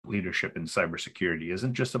leadership in cybersecurity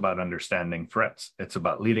isn't just about understanding threats. It's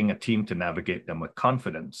about leading a team to navigate them with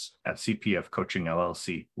confidence. At CPF Coaching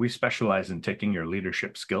LLC, we specialize in taking your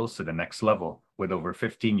leadership skills to the next level. With over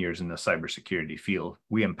 15 years in the cybersecurity field,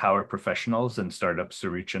 we empower professionals and startups to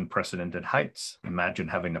reach unprecedented heights. Imagine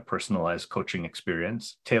having a personalized coaching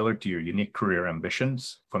experience tailored to your unique career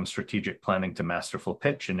ambitions. From strategic planning to masterful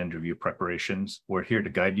pitch and interview preparations, we're here to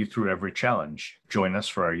guide you through every challenge. Join us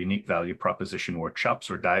for our unique value proposition workshops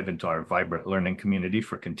or dive into our vibrant learning community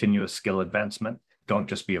for continuous skill advancement. Don't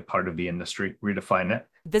just be a part of the industry, redefine it.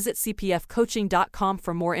 Visit cpfcoaching.com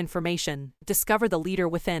for more information. Discover the leader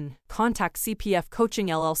within. Contact CPF Coaching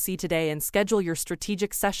LLC today and schedule your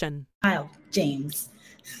strategic session. Kyle James.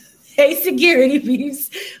 Hey, security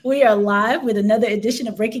peeps. We are live with another edition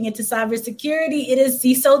of Breaking Into Cybersecurity. It is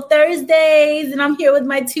CISO Thursdays, and I'm here with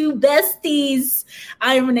my two besties.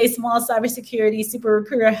 I am Renee Small, cybersecurity super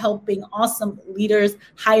recruiter, helping awesome leaders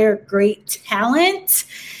hire great talent.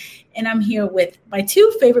 And I'm here with my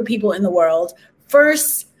two favorite people in the world.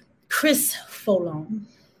 First, Chris Folon.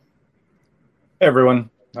 Hey, everyone.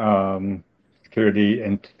 Security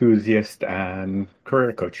enthusiast and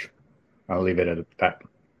career coach. I'll leave it at that.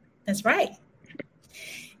 That's right.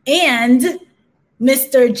 And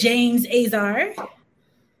Mr. James Azar.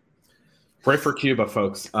 Pray for Cuba,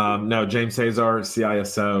 folks. No, James Azar,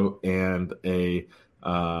 CISO, and a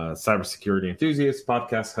cybersecurity enthusiast,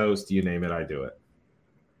 podcast host. You name it, I do it.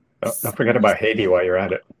 Don't forget about Haiti while you're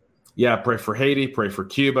at it. Yeah, pray for Haiti, pray for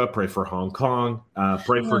Cuba, pray for Hong Kong,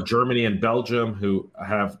 pray for Germany and Belgium, who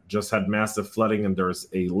have just had massive flooding, and there's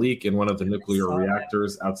a leak in one of the nuclear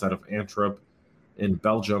reactors outside of Antwerp in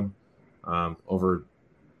Belgium. Over,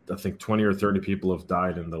 I think, 20 or 30 people have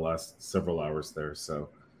died in the last several hours there. So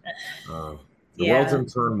the world's in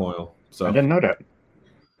turmoil. So I didn't know that.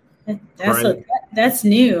 That's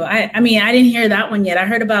new. I mean, I didn't hear that one yet. I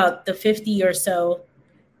heard about the 50 or so.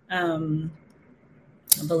 I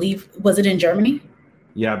believe, was it in Germany?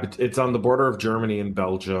 Yeah, but it's on the border of Germany and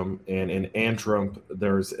Belgium. And in Antwerp,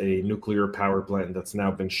 there's a nuclear power plant that's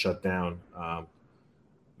now been shut down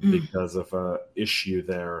because of an issue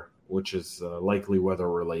there, which is likely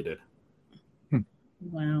weather related.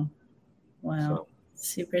 Wow. So.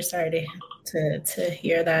 Super sorry to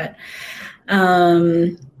hear that.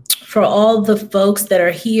 For all the folks that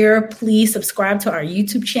are here, please subscribe to our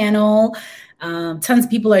YouTube channel. Tons of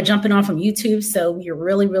people are jumping on from YouTube, so we're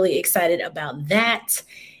really, really excited about that.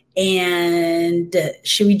 And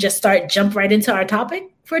should we just jump right into our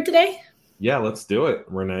topic for today? Yeah, let's do it,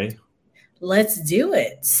 Renee. Let's do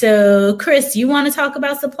it. So, Chris, you want to talk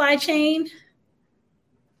about supply chain?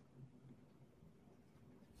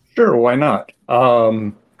 Sure, why not?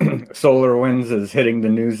 SolarWinds is hitting the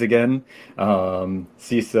news again.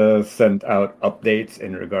 CISA sent out updates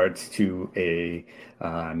in regards to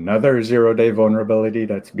another zero-day vulnerability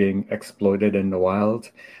that's being exploited in the wild.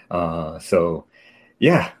 So,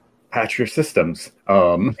 yeah, patch your systems.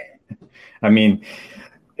 I mean,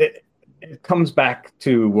 it comes back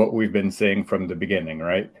to what we've been saying from the beginning,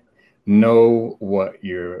 right? Know what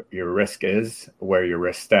your risk is, where your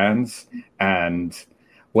risk stands, and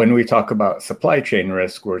when we talk about supply chain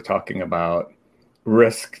risk, we're talking about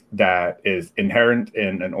risk that is inherent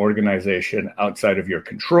in an organization outside of your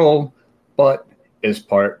control, but is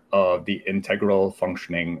part of the integral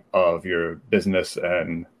functioning of your business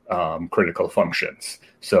and critical functions.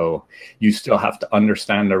 So you still have to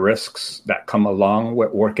understand the risks that come along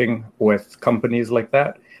with working with companies like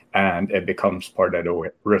that, and it becomes part of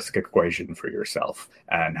the risk equation for yourself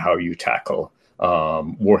and how you tackle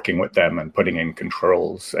working with them and putting in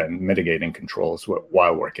controls and mitigating controls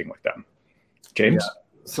while working with them. James?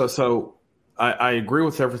 Yeah. So I agree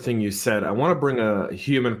with everything you said. I want to bring a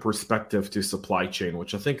human perspective to supply chain,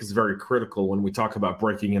 which I think is very critical when we talk about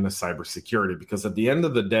breaking into cybersecurity, because at the end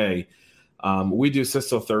of the day, we do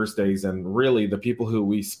CISO Thursdays, and really the people who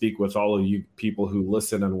we speak with, all of you people who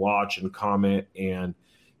listen and watch and comment and,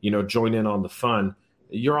 join in on the fun,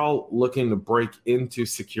 you're all looking to break into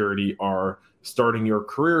security, or starting your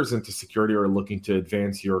careers into security, or looking to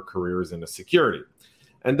advance your careers into security.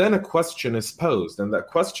 And then a question is posed. And that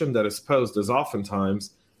question that is posed is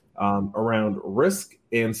oftentimes around risk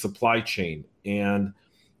and supply chain. And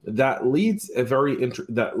that leads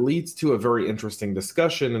to a very interesting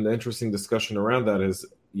discussion. And the interesting discussion around that is,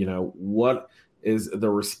 what is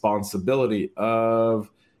the responsibility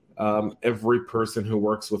of every person who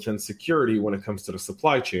works within security when it comes to the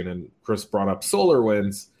supply chain? And Chris brought up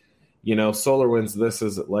SolarWinds. SolarWinds, this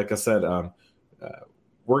is, like I said,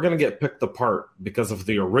 we're going to get picked apart because of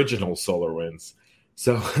the original SolarWinds.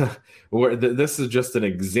 So this is just an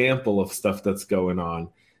example of stuff that's going on.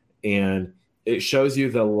 And it shows you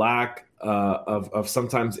the lack of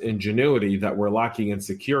sometimes ingenuity that we're lacking in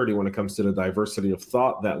security when it comes to the diversity of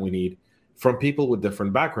thought that we need from people with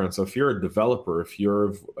different backgrounds. So if you're a developer, if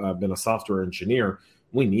you've been a software engineer,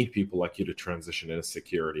 we need people like you to transition into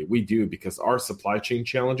security. We do, because our supply chain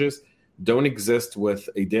challenges don't exist with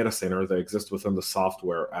a data center. They exist within the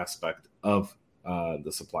software aspect of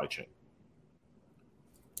the supply chain.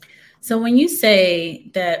 So when you say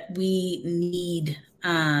that we need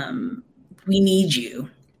you,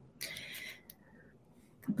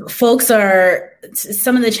 folks are,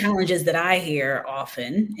 some of the challenges that I hear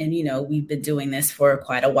often, and we've been doing this for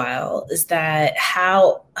quite a while, is that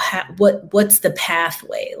what's the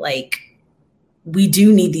pathway? Like, we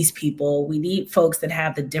do need these people. We need folks that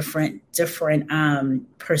have the different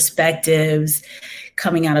perspectives,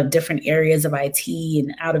 coming out of different areas of IT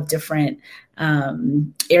and out of different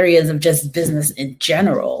areas of just business in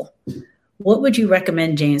general. What would you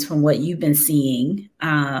recommend, James, from what you've been seeing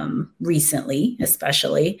recently,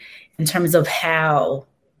 especially in terms of how,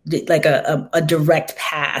 like a direct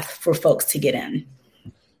path for folks to get in?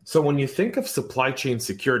 So when you think of supply chain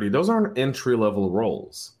security, those aren't entry-level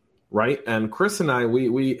roles, right? And Chris and I,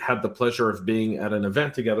 we had the pleasure of being at an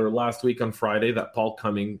event together last week on Friday that Paul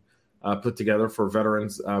Cumming put together for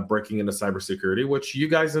veterans breaking into cybersecurity, which you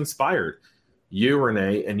guys inspired. You,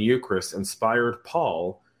 Renee, and you, Chris, inspired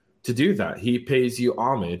Paul to do that. He pays you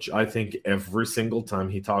homage, I think, every single time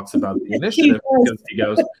he talks about the initiative, because he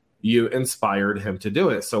goes, you inspired him to do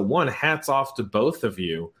it. So one, hats off to both of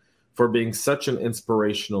you for being such an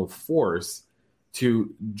inspirational force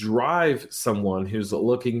to drive someone who's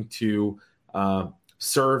looking to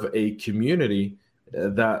serve a community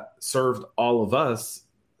that served all of us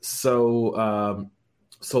so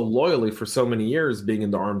loyally for so many years, being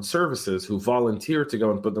in the armed services, who volunteer to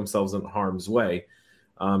go and put themselves in harm's way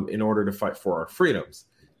in order to fight for our freedoms.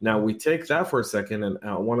 Now, we take that for a second, and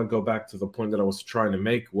I want to go back to the point that I was trying to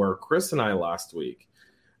make, where Chris and I last week,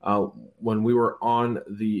 when we were on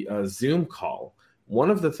the Zoom call,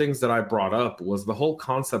 one of the things that I brought up was the whole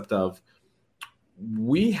concept of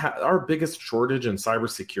our biggest shortage in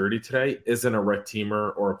cybersecurity today isn't a red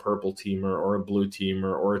teamer or a purple teamer or a blue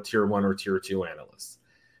teamer or a tier 1 or tier 2 analyst.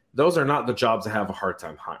 Those are not the jobs I have a hard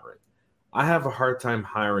time hiring. I have a hard time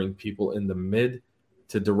hiring people in the mid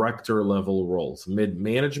to director level roles. Mid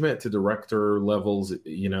management to director levels,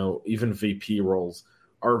 even VP roles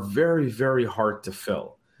are very, very hard to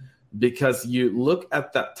fill, because you look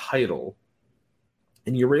at that title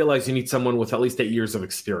and you realize you need someone with at least 8 years of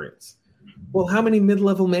experience. Well, how many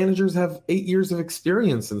mid-level managers have 8 years of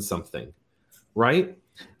experience in something, right?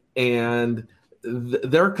 And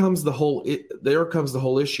there comes the whole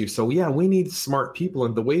issue. So yeah, we need smart people,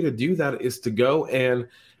 and the way to do that is to go and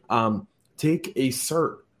take a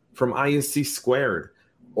cert from ISC Squared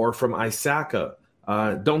or from ISACA.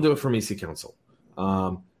 Don't do it from EC Council,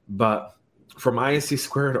 but from ISC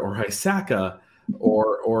Squared or ISACA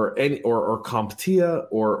or CompTIA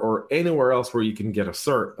or anywhere else where you can get a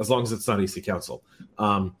cert, as long as it's not EC Council.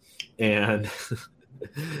 And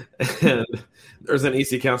there's an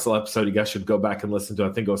EC Council episode you guys should go back and listen to. I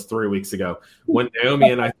think it was 3 weeks ago when Naomi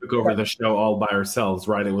and I took over the show all by ourselves,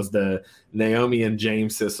 right? It was the Naomi and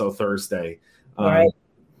James CISO Thursday. Right.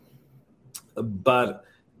 But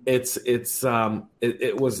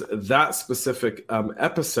it was that specific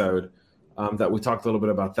episode that we talked a little bit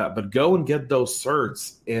about that. But go and get those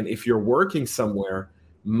certs. And if you're working somewhere,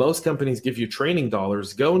 most companies give you training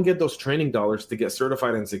dollars. Go and get those training dollars to get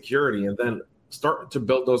certified in security, and then start to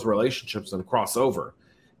build those relationships and cross over,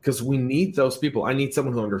 because we need those people. I need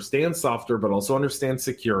someone who understands software, but also understands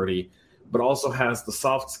security, but also has the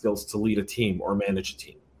soft skills to lead a team or manage a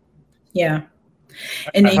team. Yeah.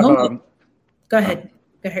 And Naomi, go ahead,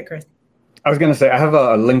 Chris. I was going to say, I have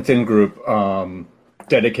a LinkedIn group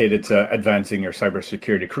dedicated to advancing your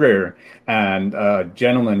cybersecurity career. And a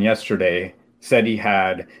gentleman yesterday said he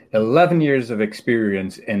had 11 years of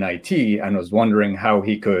experience in IT and was wondering how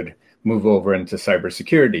he could move over into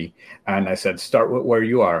cybersecurity. And I said, start with where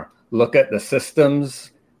you are. Look at the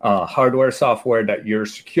systems, hardware, software that you're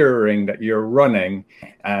securing, that you're running,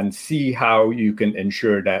 and see how you can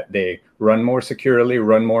ensure that they run more securely,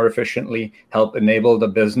 run more efficiently, help enable the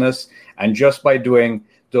business. And just by doing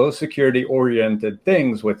those security-oriented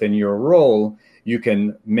things within your role, you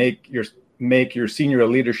can make your senior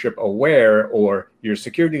leadership aware, or your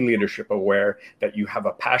security leadership aware, that you have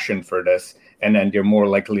a passion for this, and then they're more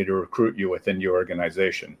likely to recruit you within your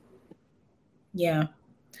organization. Yeah.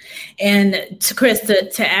 And to Chris,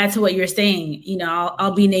 to add to what you're saying,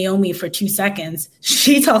 I'll be Naomi for 2 seconds.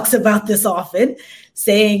 She talks about this often.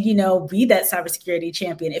 saying, be that cybersecurity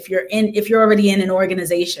champion. If you're already in an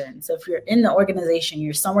organization. So if you're in the organization,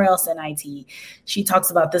 you're somewhere else in IT. She talks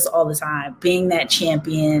about this all the time, being that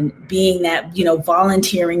champion, being that,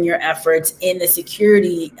 volunteering your efforts in the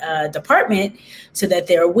security department so that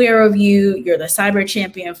they're aware of you. You're the cyber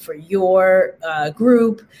champion for your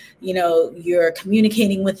group. You're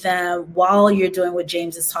communicating with them while you're doing what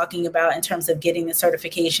James is talking about in terms of getting the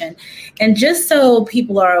certification. And just so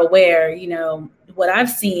people are aware, what I've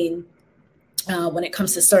seen when it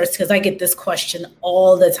comes to certs, because I get this question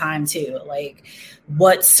all the time too, like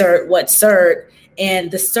what cert?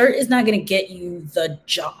 And the cert is not going to get you the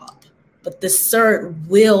job, but the cert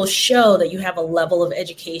will show that you have a level of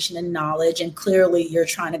education and knowledge, and clearly you're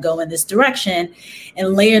trying to go in this direction,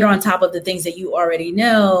 and layered on top of the things that you already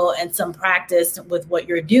know and some practice with what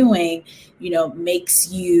you're doing,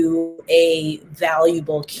 makes you a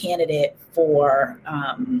valuable candidate for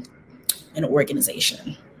an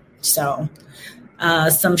organization. So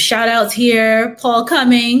some shout outs here. Paul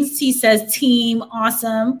Cummings, he says, team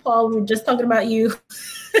awesome. Paul, we were just talking about you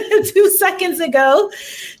 2 seconds ago.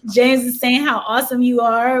 James is saying how awesome you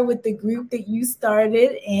are with the group that you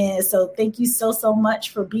started. And so thank you so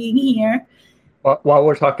much for being here. While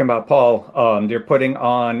we're talking about Paul, they're putting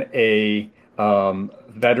on a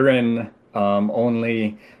veteran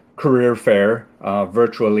only career fair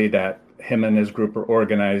virtually that him and his group are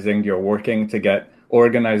organizing. You're working to get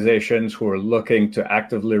organizations who are looking to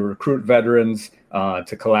actively recruit veterans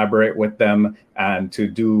to collaborate with them and to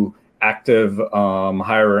do active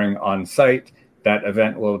hiring on site. That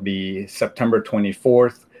event will be September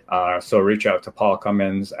 24th. So reach out to Paul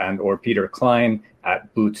Cummins and or Peter Klein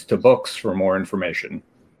at Boots to Books for more information.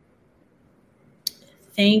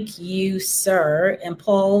 Thank you, sir. And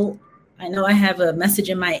Paul, I know I have a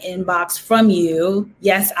message in my inbox from you.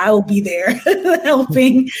 Yes, I will be there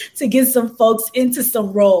helping to get some folks into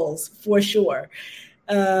some roles for sure.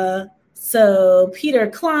 So Peter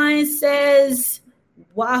Klein says,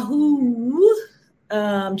 wahoo.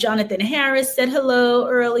 Jonathan Harris said hello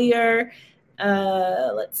earlier.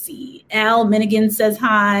 Let's see. Al Minigan says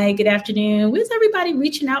hi. Good afternoon. Where's everybody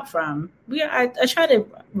reaching out from? I try to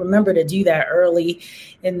remember to do that early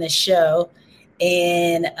in the show.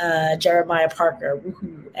 And Jeremiah Parker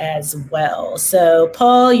as well. So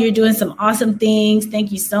Paul, you're doing some awesome things.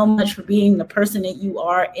 Thank you so much for being the person that you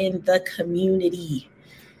are in the community.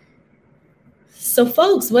 So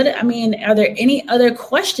folks, are there any other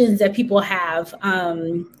questions that people have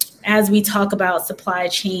as we talk about supply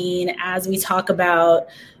chain, as we talk about,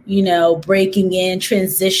 breaking in,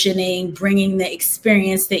 transitioning, bringing the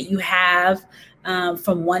experience that you have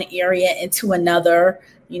from one area into another?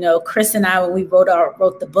 Chris and I, when we wrote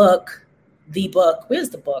the book, where's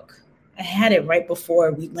the book? I had it right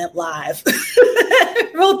before we went live.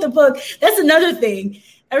 Wrote the book. That's another thing.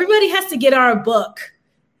 Everybody has to get our book.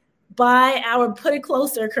 Put it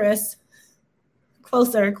closer, Chris.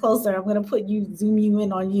 Closer. I'm going to zoom you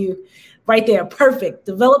in on you right there. Perfect.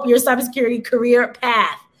 Develop your cybersecurity career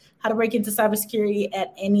path. How to break into cybersecurity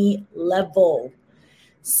at any level.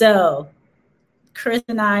 So Chris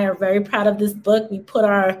and I are very proud of this book. We put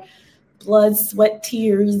our blood, sweat,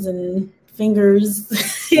 tears, and fingers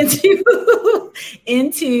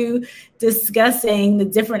into discussing the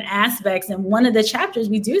different aspects. And one of the chapters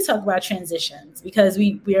we do talk about transitions, because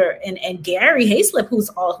we're and Gary Hayslip,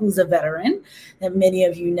 who's a veteran that many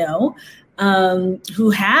of you know, who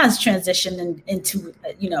has transitioned into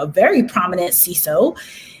a very prominent CISO,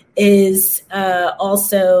 is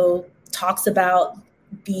also talks about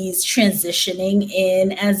these transitioning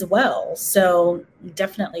in as well. So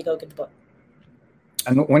definitely go get the book.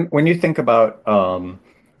 And when you think about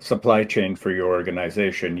supply chain for your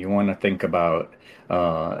organization, you want to think about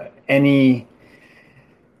any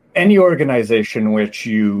organization which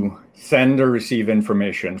you send or receive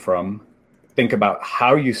information from. Think about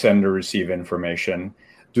how you send or receive information.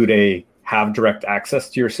 Do they have direct access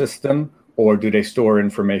to your system, or do they store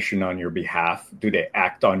information on your behalf? Do they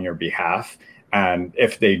act on your behalf? And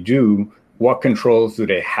if they do, what controls do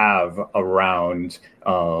they have around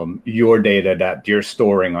your data that you're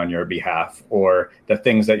storing on your behalf, or the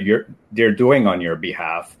things that they're doing on your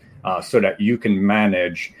behalf, so that you can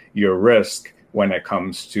manage your risk when it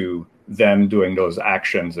comes to them doing those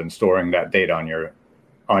actions and storing that data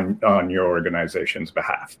on your organization's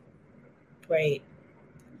behalf. Great.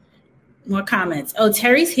 More comments. Oh,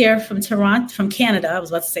 Terry's here from Toronto, from Canada. I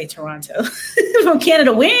was about to say Toronto. From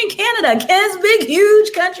Canada. We're in Canada. Canada's a big,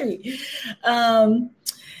 huge country.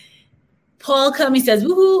 Paul Cummings says,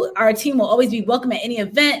 woohoo, our team will always be welcome at any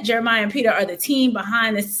event. Jeremiah and Peter are the team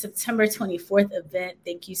behind this September 24th event.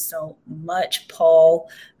 Thank you so much, Paul.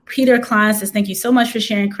 Peter Klein says, thank you so much for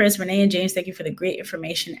sharing, Chris. Renee and James, thank you for the great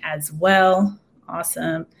information as well.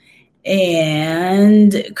 Awesome.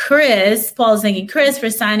 And Paul is thanking Chris for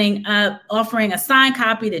signing up, offering a signed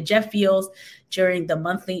copy to Jeff Fields during the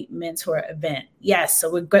monthly mentor event. Yes,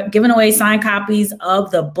 so we're giving away signed copies of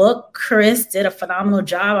the book. Chris did a phenomenal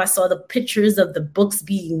job. I saw the pictures of the books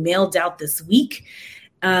being mailed out this week,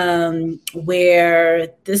 where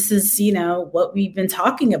this is, what we've been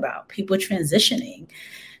talking about, people transitioning.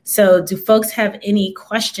 So do folks have any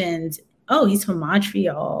questions? Oh, he's from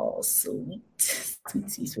Montreal. Sweet.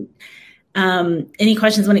 Any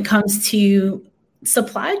questions when it comes to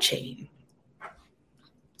supply chain?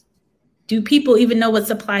 Do people even know what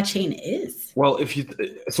supply chain is? Well,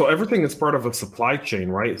 so everything is part of a supply chain,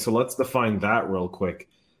 right? So let's define that real quick.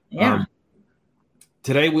 Yeah.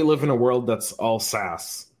 Today we live in a world that's all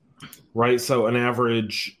SaaS, right? So an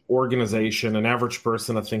average organization, an average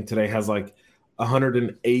person, I think today has like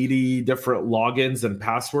 180 different logins and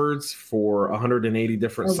passwords for 180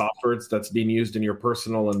 different softwares that's being used in your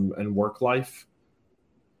personal and work life.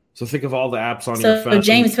 So think of all the apps on your phone. So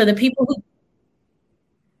James, for the people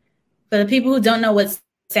who don't know what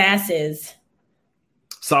SaaS is,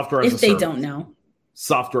 software as a service. If they don't know,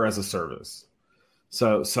 software as a service.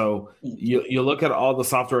 So you look at all the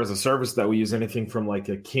software as a service that we use, anything from like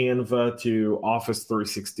a Canva to Office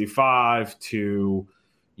 365 to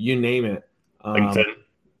you name it. LinkedIn.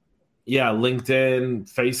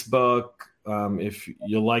 LinkedIn, Facebook. If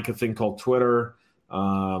you like a thing called Twitter,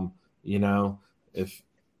 if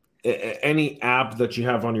any app that you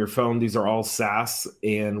have on your phone, these are all SaaS,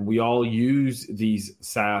 and we all use these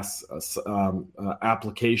SaaS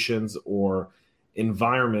applications or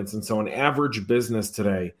environments. And so an average business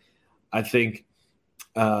today, I think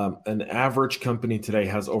an average company today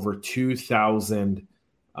has over 2,000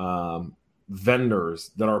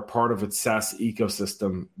 vendors that are part of its SaaS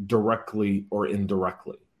ecosystem directly or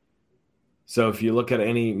indirectly. So if you look at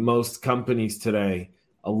most companies today,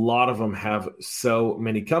 a lot of them have so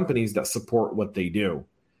many companies that support what they do.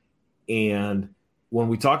 And when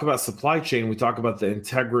we talk about supply chain, we talk about the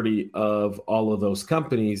integrity of all of those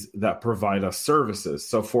companies that provide us services.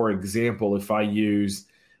 So for example, if I use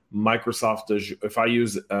Azure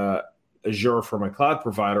for my cloud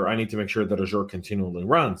provider, I need to make sure that Azure continually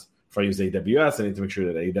runs. If I use AWS, I need to make sure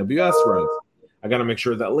that AWS runs. I got to make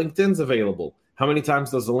sure that LinkedIn's available. How many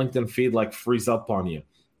times does the LinkedIn feed like freeze up on you?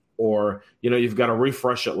 Or, you've got to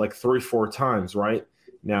refresh it like 3-4 times, right?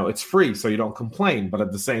 Now it's free, so you don't complain. But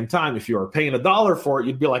at the same time, if you are paying $1 for it,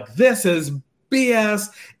 you'd be like, this is BS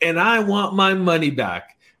and I want my money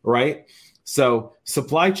back, right? So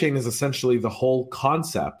supply chain is essentially the whole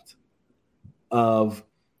concept of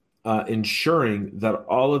ensuring that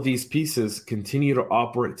all of these pieces continue to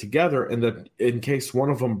operate together, and that in case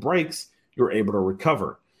one of them breaks, you're able to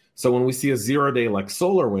recover. So when we see a 0-day like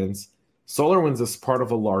SolarWinds is part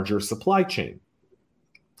of a larger supply chain.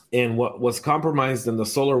 And what was compromised in the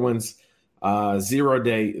SolarWinds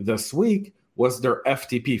 0-day this week was their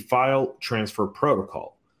FTP, file transfer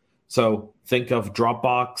protocol. So think of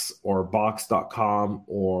Dropbox or Box.com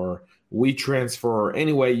or WeTransfer or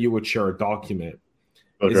any way you would share a document.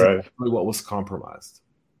 Google Drive. Exactly what was compromised.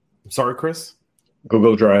 I'm sorry, Chris?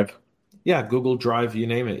 Google Drive. Yeah, Google Drive, you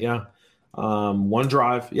name it. Yeah.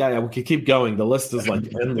 OneDrive. Yeah, we could keep going. The list is like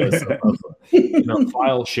endless of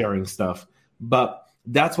file sharing stuff. But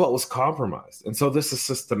that's what was compromised. And so this is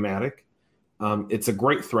systematic. It's a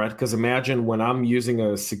great threat because imagine when I'm using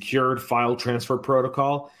a secured file transfer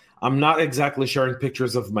protocol, I'm not exactly sharing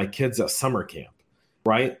pictures of my kids at summer camp,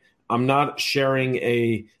 right? I'm not sharing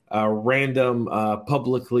a random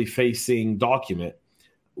publicly facing document.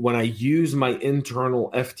 When I use my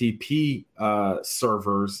internal FTP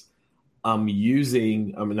servers,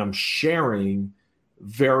 I'm sharing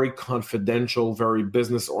very confidential, very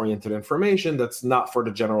business-oriented information that's not for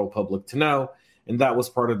the general public to know. And that was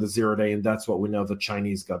part of the 0-day, and that's what we know the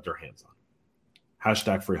Chinese got their hands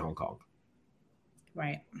on. #Free Hong Kong.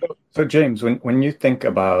 Right. So James, when you think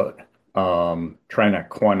about trying to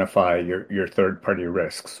quantify your third-party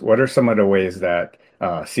risks, what are some of the ways that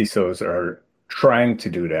CISOs are trying to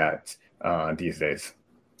do that these days?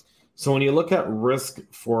 So when you look at risk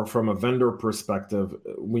from a vendor perspective,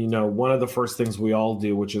 we know one of the first things we all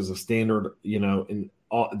do, which is a standard, in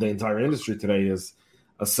the entire industry today, is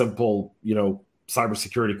a simple,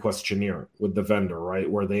 cybersecurity questionnaire with the vendor, right?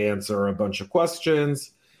 Where they answer a bunch of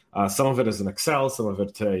questions. Some of it is in Excel. Some of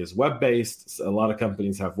it today is web-based. A lot of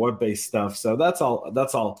companies have web-based stuff. So that's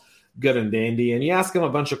all good and dandy. And you ask them a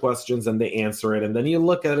bunch of questions and they answer it. And then you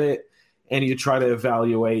look at it and you try to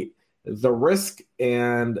evaluate the risk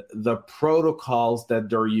and the protocols that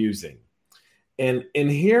they're using. And in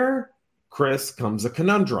here, Chris, comes a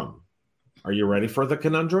conundrum. Are you ready for the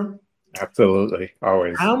conundrum? Absolutely.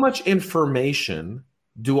 Always. How much information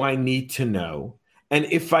do I need to know? And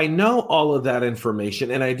if I know all of that information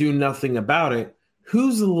and I do nothing about it,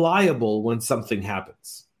 who's liable when something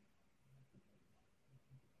happens?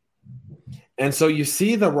 And so you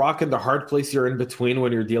see the rock and the hard place you're in between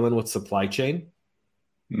when you're dealing with supply chain.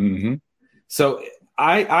 Mm-hmm. So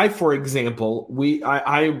I, for example,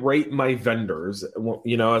 I rate my vendors, as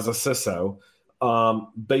a CISO,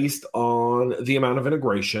 based on the amount of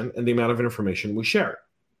integration and the amount of information we share,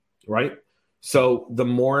 right? So the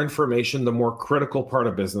more information, the more critical part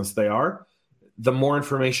of business they are, the more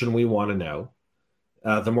information we want to know,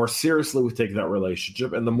 the more seriously we take that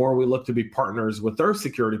relationship, and the more we look to be partners with their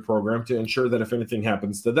security program to ensure that if anything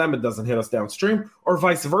happens to them, it doesn't hit us downstream, or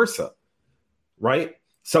vice versa, right?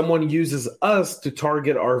 Someone uses us to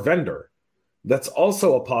target our vendor. That's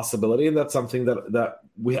also a possibility, and that's something that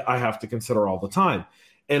I have to consider all the time.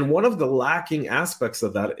 And one of the lacking aspects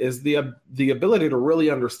of that is the ability to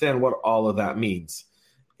really understand what all of that means.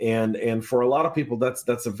 And for a lot of people,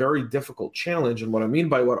 that's a very difficult challenge. And what I mean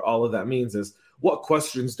by what all of that means is, what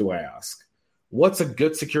questions do I ask? What's a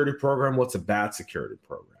good security program? What's a bad security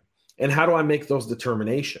program? And how do I make those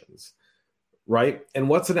determinations, right? And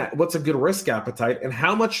what's a good risk appetite? And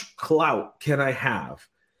how much clout can I have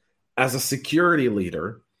as a security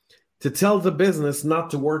leader to tell the business not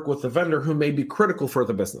to work with a vendor who may be critical for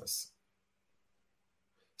the business?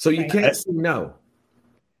 So you can't say no.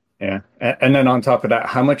 Yeah. And then on top of that,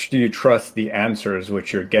 how much do you trust the answers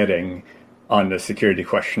which you're getting on the security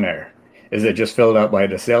questionnaire? Is it just filled out by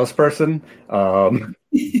the salesperson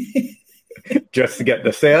just to get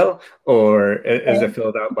the sale? Or is it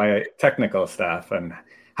filled out by technical staff? And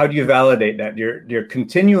how do you validate that you're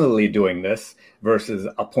continually doing this versus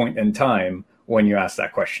a point in time when you ask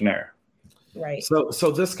that questionnaire? Right. So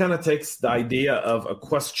this kind of takes the idea of a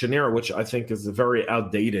questionnaire, which I think is very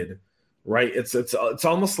outdated, right? It's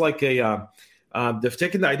almost like they've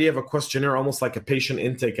taken the idea of a questionnaire almost like a patient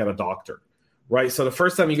intake at a doctor, right? So the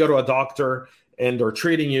first time you go to a doctor and they're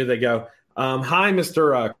treating you, they go, "Hi,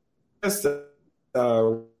 Mr. Chris,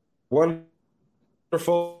 wonderful,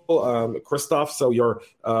 Christoph. So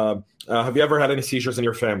have you ever had any seizures in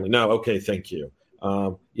your family?" "No." "Okay, thank you."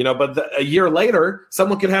 But a year later,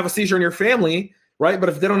 someone could have a seizure in your family, right? But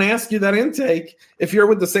if they don't ask you that intake, if you're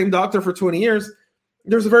with the same doctor for 20 years,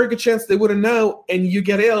 there's a very good chance they wouldn't know, and you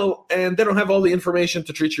get ill, and they don't have all the information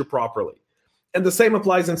to treat you properly. And the same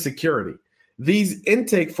applies in security. These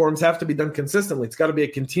intake forms have to be done consistently. It's got to be a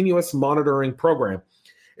continuous monitoring program.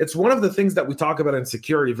 It's one of the things that we talk about in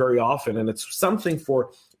security very often, and it's something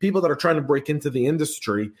for people that are trying to break into the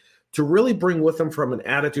industry to really bring with them from an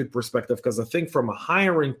attitude perspective, because I think from a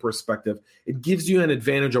hiring perspective, it gives you an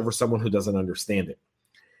advantage over someone who doesn't understand it.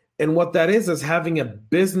 And what that is having a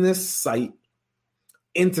business sight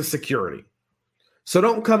into security. So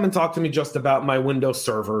don't come and talk to me just about my Windows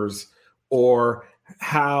servers, or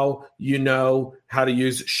how you know how to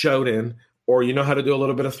use Shodan, or you know how to do a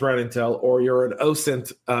little bit of threat intel, or you're an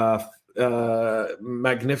OSINT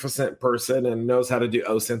magnificent person and knows how to do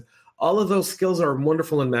OSINT. All of those skills are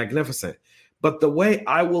wonderful and magnificent. But the way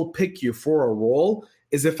I will pick you for a role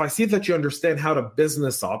is if I see that you understand how the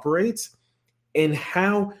business operates and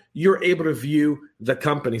how you're able to view the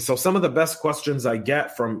company. So some of the best questions I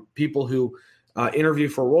get from people who interview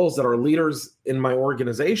for roles that are leaders in my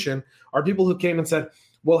organization are people who came and said,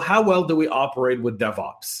 "Well, how well do we operate with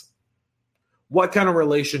DevOps? What kind of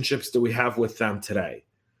relationships do we have with them today?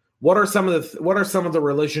 What are some of the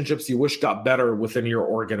relationships you wish got better within your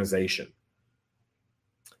organization?"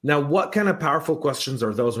 Now, what kind of powerful questions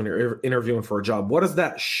are those when you're interviewing for a job? What does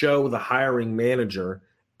that show the hiring manager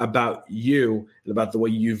about you and about the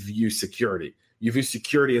way you view security? You view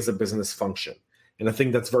security as a business function. And I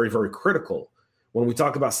think that's very, very critical. When we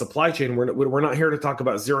talk about supply chain, we're not here to talk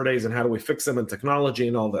about 0 days and how do we fix them and technology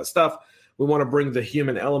and all that stuff. We want to bring the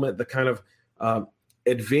human element, the kind of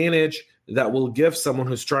advantage that will give someone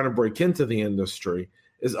who's trying to break into the industry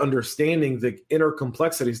is understanding the inner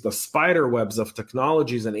complexities, the spider webs of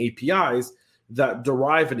technologies and APIs that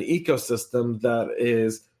derive an ecosystem that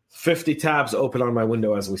is 50 tabs open on my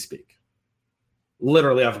window as we speak.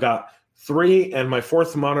 Literally, I've got 3, and my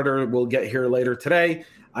 4th monitor will get here later today.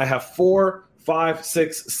 I have 4, 5,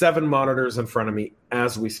 6, 7 monitors in front of me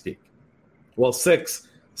as we speak. Well, 6,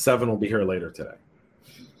 7 will be here later today.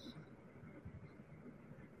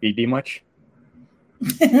 BD much?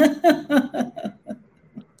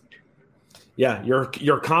 Yeah,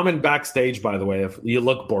 your comment backstage, by the way, if you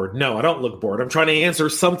look bored. No, I don't look bored. I'm trying to answer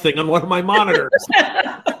something on one of my monitors.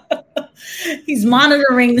 He's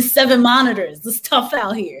monitoring the 7 monitors. It's tough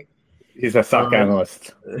out here. He's a SOC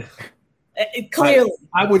analyst. Clearly.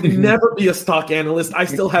 I would never be a stock analyst. I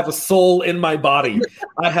still have a soul in my body.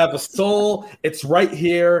 I have a soul. It's right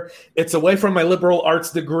here. It's away from my liberal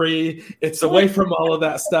arts degree. It's away from all of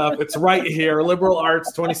that stuff. It's right here. Liberal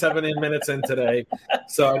arts, 27 minutes in today.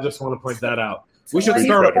 So I just want to point that out. We should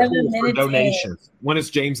start a pool for donations. When is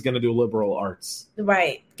James going to do liberal arts?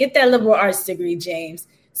 Right. Get that liberal arts degree, James.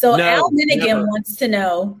 So Al Minigan wants to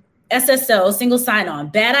know, SSO, single sign-on,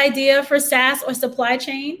 bad idea for SaaS or supply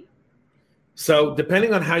chain? So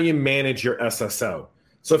depending on how you manage your SSO.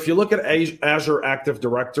 So if you look at Azure Active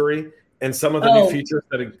Directory and some of the new features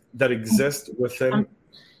that exist within.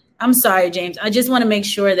 I'm sorry, James. I just want to make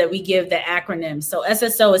sure that we give the acronym. So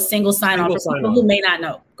SSO is single sign-on for people who may not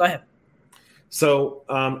know. Go ahead. So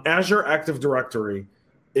Azure Active Directory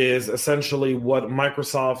is essentially what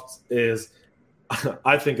Microsoft is.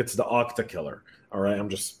 I think it's the Okta killer. All right. I'm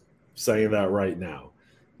just saying that right now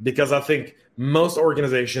because I think most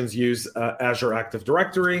organizations use Azure Active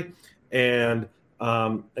Directory. And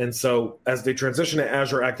so as they transition to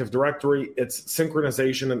Azure Active Directory, it's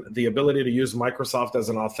synchronization and the ability to use Microsoft as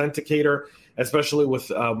an authenticator, especially with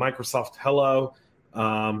Microsoft Hello,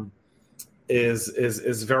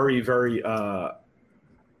 is very, very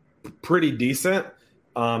pretty decent.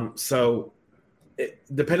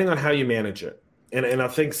 Depending on how you manage it. And I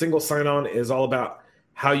think single sign-on is all about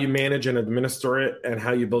how you manage and administer it and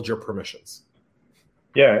how you build your permissions.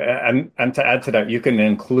 Yeah, and to add to that, you can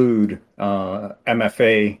include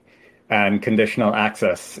MFA and conditional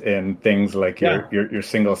access in things like your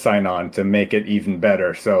single sign-on to make it even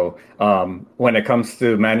better. So when it comes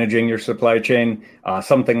to managing your supply chain,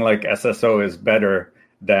 something like SSO is better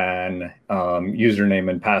than username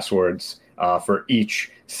and passwords for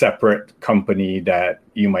each separate company that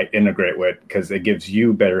you might integrate with, because it gives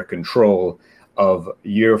you better control of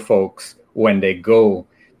your folks when they go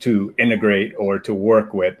to integrate or to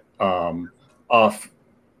work with off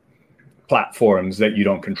platforms that you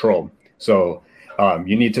don't control. So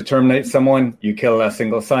you need to terminate someone, you kill that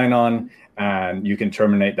single sign-on, and you can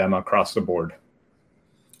terminate them across the board.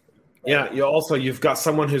 Yeah, you've got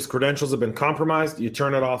someone whose credentials have been compromised. You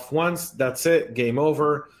turn it off once, that's it, game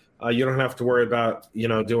over. You don't have to worry about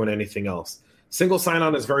doing anything else. Single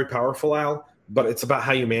sign-on is very powerful, Al, but it's about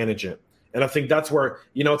how you manage it. And I think that's where,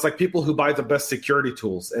 it's like people who buy the best security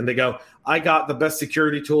tools and they go, I got the best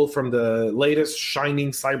security tool from the latest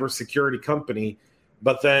shining cybersecurity company.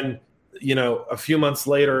 But then, a few months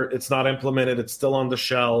later, it's not implemented. It's still on the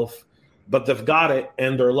shelf, but they've got it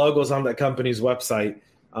and their logo's on that company's website.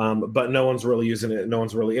 But no one's really using it. No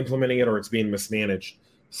one's really implementing it, or it's being mismanaged.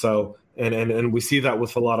 So, and we see that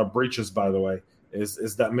with a lot of breaches, by the way,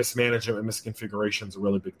 is that mismanagement and misconfiguration is a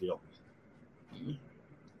really big deal.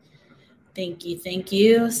 Thank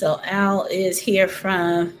you. So Al is here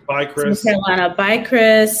from Chris. North Carolina. Bye,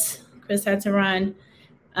 Chris. Chris had to run.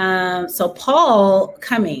 So Paul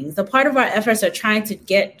Cummings, a part of our efforts are trying to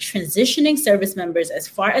get transitioning service members as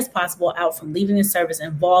far as possible out from leaving the service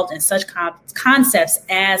involved in such concepts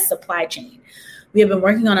as supply chain. We have been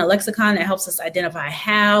working on a lexicon that helps us identify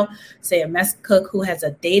how, say, a mess cook who has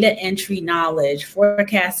a data entry knowledge,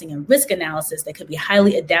 forecasting, and risk analysis that could be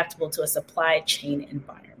highly adaptable to a supply chain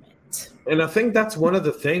environment. And I think that's one of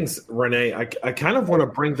the things, Renee, I kind of want to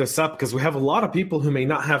bring this up because we have a lot of people who may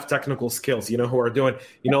not have technical skills, who are doing,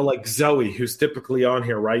 like Zoe, who's typically on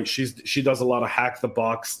here, right? She does a lot of hack the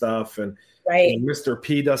box stuff and, right. And Mr.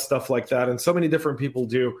 P does stuff like that. And so many different people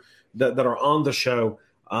do that are on the show,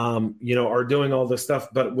 are doing all this stuff.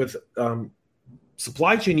 But with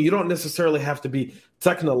supply chain, you don't necessarily have to be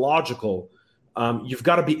technological. You've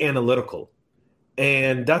got to be analytical.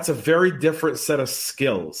 And that's a very different set of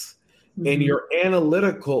skills. Mm-hmm. And your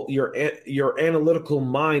analytical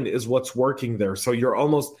mind is what's working there. So you're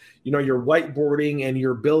almost, you're whiteboarding and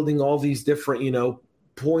you're building all these different,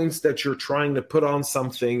 points that you're trying to put on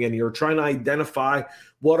something, and you're trying to identify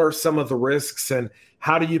what are some of the risks and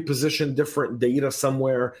how do you position different data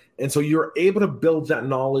somewhere. And so you're able to build that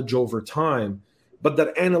knowledge over time. But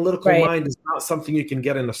that analytical mind is not something you can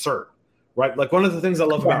get in a cert. Right. Like one of the things I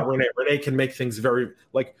love about Renee can make things very,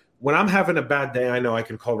 like when I'm having a bad day, I know I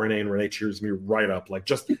can call Renee and Renee cheers me right up. Like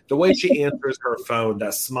just the way she answers her phone,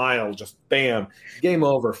 that smile, just bam, game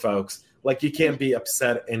over, folks. Like you can't be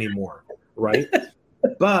upset anymore. Right.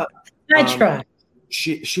 But I try.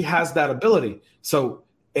 She has that ability. So,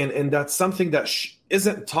 and that's something that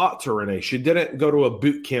isn't taught to Renee. She didn't go to a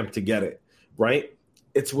boot camp to get it. Right.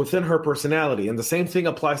 It's within her personality. And the same thing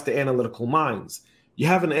applies to analytical minds. You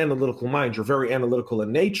have an analytical mind. You're very analytical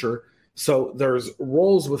in nature. So there's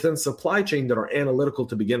roles within supply chain that are analytical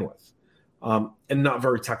to begin with. and not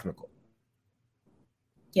very technical.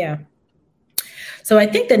 Yeah. So I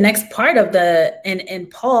think the next part of and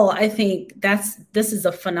Paul, I think this is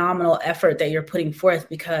a phenomenal effort that you're putting forth,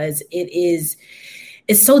 because it's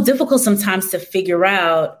so difficult sometimes to figure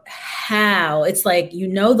out how. It's like,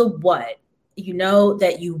 the what,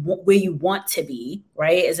 that where you want to be,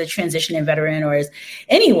 right, as a transitioning veteran or as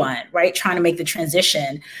anyone, right, trying to make the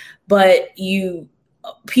transition. But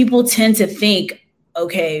people tend to think,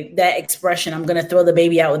 okay, that expression, I'm going to throw the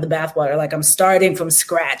baby out with the bathwater, like I'm starting from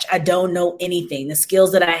scratch. I don't know anything. The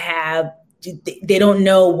skills that I have, they don't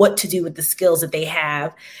know what to do with the skills that they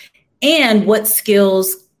have and what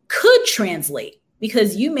skills could translate.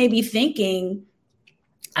 Because you may be thinking,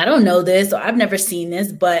 I don't know this, or I've never seen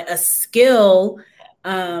this, but a skill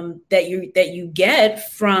that you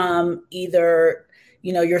get from either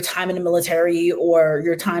your time in the military or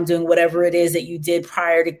your time doing whatever it is that you did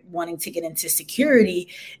prior to wanting to get into security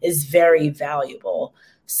is very valuable.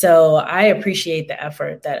 So I appreciate the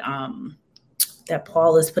effort that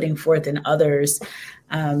Paul is putting forth and others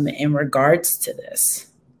in regards to this.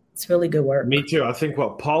 It's really good work. Me too. I think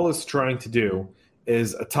what Paul is trying to do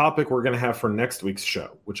is a topic we're going to have for next week's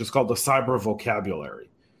show, which is called the cyber vocabulary,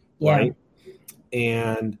 right?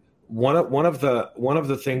 And one of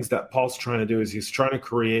the things that Paul's trying to do is he's trying to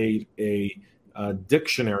create a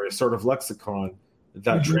dictionary, a sort of lexicon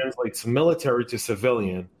that translates military to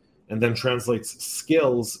civilian, and then translates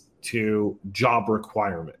skills to job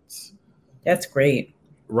requirements. That's great.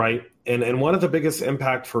 Right. And one of the biggest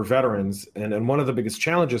impact for veterans and one of the biggest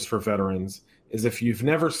challenges for veterans is if you've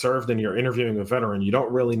never served and you're interviewing a veteran, you don't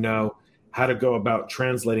really know how to go about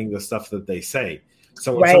translating the stuff that they say.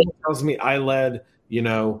 So when someone tells me I led,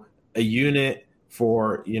 a unit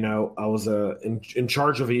for, I was in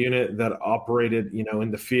charge of a unit that operated, in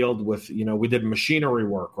the field with, we did machinery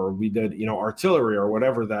work, or we did, artillery or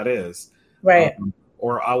whatever that is. Right.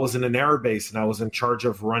 Or I was in an air base and I was in charge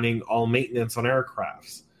of running all maintenance on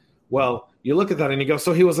aircrafts. Well, you look at that and you go,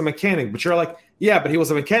 so he was a mechanic, but you're like, yeah, but he was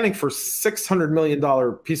a mechanic for $600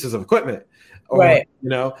 million pieces of equipment, or, right.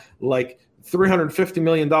 Like $350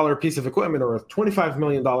 million piece of equipment or a $25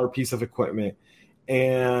 million piece of equipment.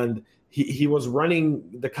 And he was running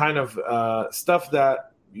the kind of stuff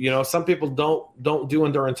that, some people don't do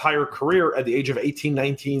in their entire career at the age of 18,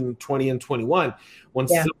 19, 20, and 21. When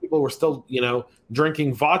some people were still,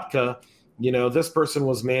 drinking vodka, this person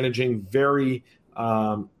was managing very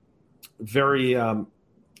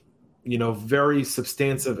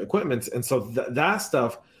substantive equipments. And so that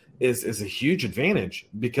stuff is a huge advantage,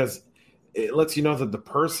 because it lets you know that the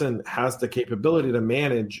person has the capability to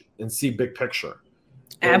manage and see big picture.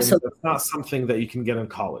 Absolutely. It's not something that you can get in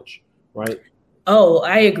college, right? Oh,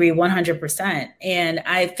 I agree 100%. And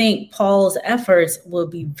I think Paul's efforts will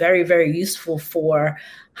be very, very useful for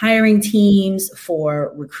hiring teams,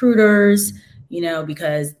 for recruiters,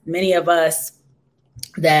 because many of us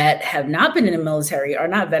that have not been in the military are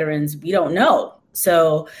not veterans. We don't know.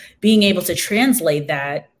 So being able to translate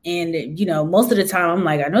that, and, most of the time I'm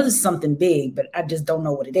like, I know this is something big, but I just don't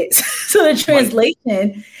know what it is. So the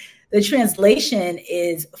translation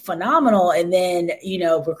is phenomenal. And then,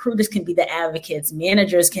 recruiters can be the advocates.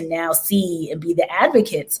 Managers can now see and be the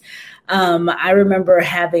advocates. I remember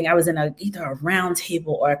I was in either a round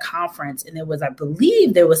table or a conference, and I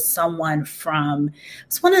believe there was someone from,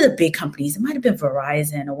 it's one of the big companies. It might've been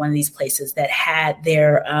Verizon or one of these places that had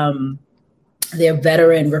their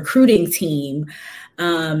veteran recruiting team,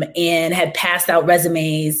 and had passed out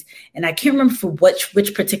resumes. And I can't remember for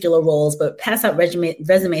which particular roles, but passed out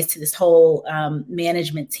resumes to this whole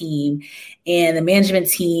management team. And the management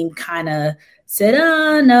team kind of said,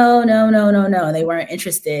 oh, no, they weren't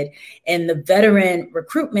interested. And the veteran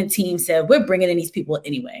recruitment team said, we're bringing in these people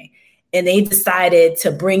anyway. And they decided to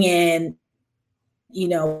bring in,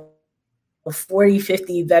 40,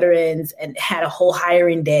 50 veterans, and had a whole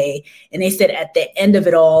hiring day. And they said at the end of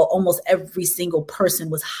it all, almost every single person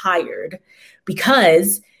was hired,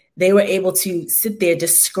 because they were able to sit there,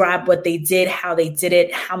 describe what they did, how they did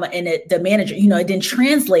it, the manager, it didn't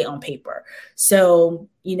translate on paper. So,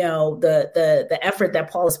 the effort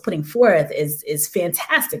that Paul is putting forth is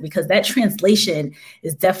fantastic, because that translation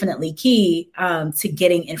is definitely key to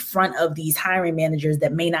getting in front of these hiring managers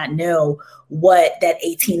that may not know what that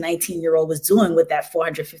 18, 19-year-old was doing with that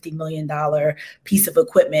 $450 million piece of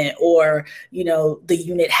equipment, or, the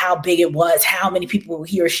unit, how big it was, how many people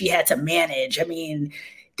he or she had to manage. I mean,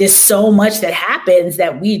 there's so much that happens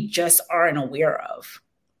that we just aren't aware of.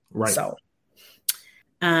 Right. So,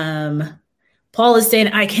 Paul is saying,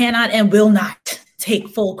 I cannot and will not take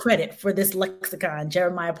full credit for this lexicon.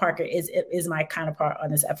 Jeremiah Parker is my counterpart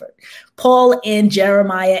on this effort. Paul and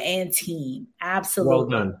Jeremiah and team. Absolutely. Well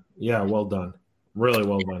done. Yeah, well done. Really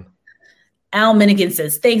well done. Al Minigan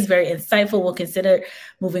says, thanks, very insightful. We'll consider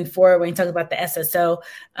moving forward when you talk about the SSO.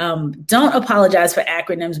 Don't apologize for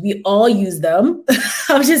acronyms. We all use them.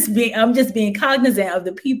 I'm just being cognizant of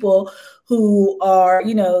the people who are,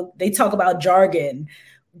 they talk about jargon.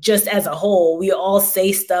 Just as a whole, we all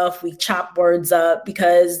say stuff, we chop words up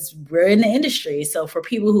because we're in the industry. So for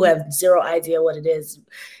people who have zero idea what it is,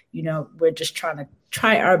 we're just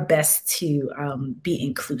try our best to be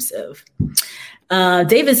inclusive.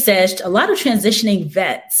 David says, a lot of transitioning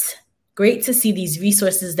vets. Great to see these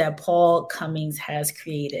resources that Paul Cummings has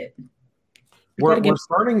created. We're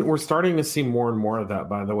starting to see more and more of that,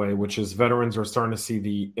 by the way, which is veterans are starting to see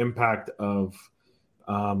the impact of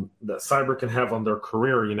that cyber can have on their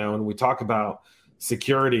career, and we talk about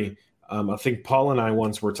security. I think Paul and I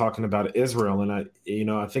once were talking about Israel, and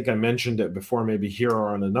I think I mentioned it before, maybe here or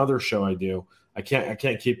on another show I do. I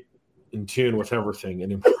can't keep in tune with everything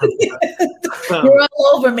anymore. You're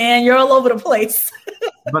all over, man. You're all over the place.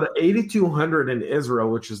 But 8200 in Israel,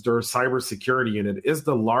 which is their cybersecurity unit, is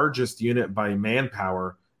the largest unit by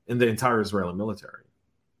manpower in the entire Israeli military.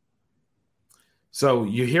 So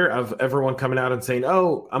you hear of everyone coming out and saying,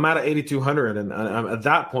 oh, I'm at 8,200. And at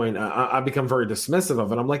that point, I become very dismissive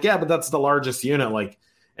of it. I'm like, yeah, but that's the largest unit. Like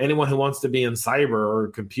anyone who wants to be in cyber or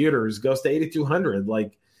computers goes to 8,200.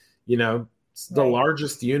 Like, it's the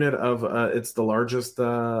largest unit of, it's the largest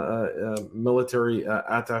military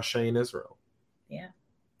attaché in Israel. Yeah,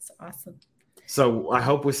 it's awesome. So I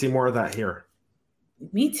hope we see more of that here.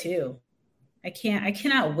 Me too. I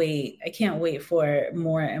cannot wait. I can't wait for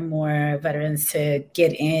more and more veterans to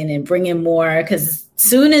get in and bring in more, because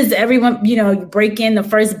soon as everyone, you break in the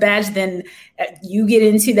first batch, then you get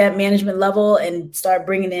into that management level and start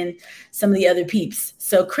bringing in some of the other peeps.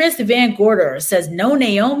 So Chris Van Gorder says, no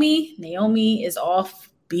Naomi. Naomi is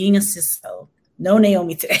off being a CISO. No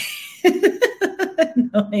Naomi today.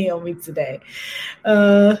 No Naomi today.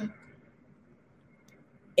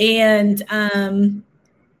 And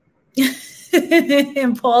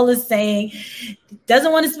Paul is saying,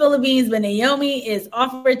 doesn't want to spill the beans, but Naomi is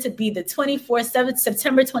offered to be the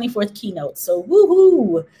September 24th keynote. So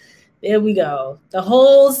woohoo! There we go. The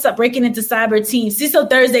whole breaking into cyber team. CISO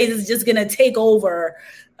Thursdays is just going to take over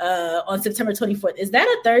on September 24th. Is that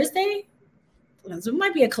a Thursday? So it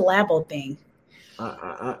might be a collabo thing.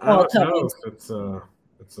 I don't know if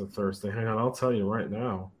it's a Thursday. Hang on, I'll tell you right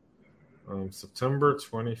now. September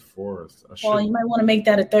 24th. Well, you might want to make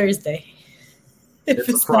that a Thursday. It's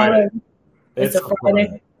a Friday. It's a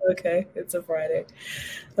Friday. Okay, it's a Friday.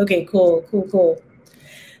 Okay, cool.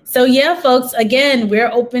 So yeah, folks, again,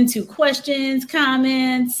 we're open to questions,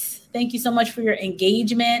 comments. Thank you so much for your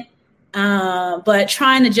engagement. But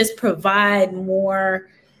trying to just provide more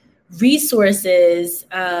resources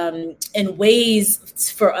and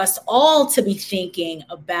ways for us all to be thinking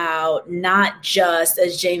about not just,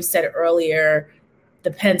 as James said earlier,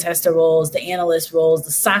 the pen tester roles, the analyst roles,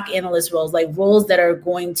 the SOC analyst roles, like roles that are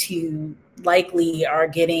going to likely are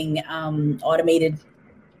getting automated,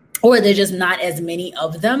 or there's just not as many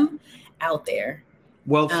of them out there.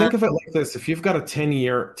 Well, think of it like this. If you've got a 10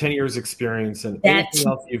 years experience in anything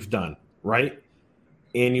else you've done, right?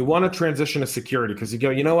 And you want to transition to security because you go,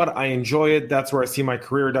 you know what? I enjoy it. That's where I see my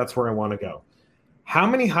career. That's where I want to go. How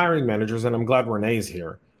many hiring managers, and I'm glad Renee's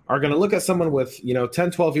here, are going to look at someone with,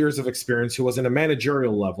 10, 12 years of experience who was in a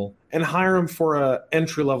managerial level and hire him for an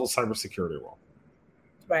entry-level cybersecurity role?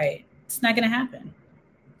 Right. It's not going to happen.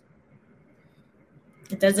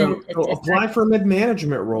 It doesn't. So apply for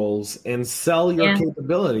mid-management roles and sell your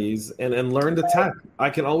capabilities and learn the tech. I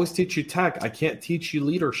can always teach you tech. I can't teach you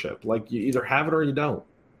leadership. Like, you either have it or you don't.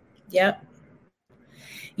 Yep.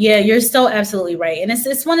 Yeah, you're so absolutely right. And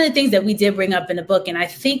it's one of the things that we did bring up in the book. And I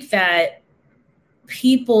think that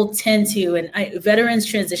people tend to, and veterans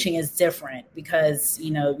transitioning is different because,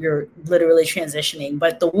 you're literally transitioning.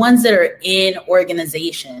 But the ones that are in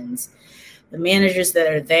organizations, the managers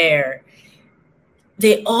that are there,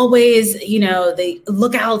 they always, they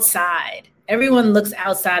look outside. Everyone looks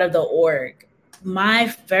outside of the org.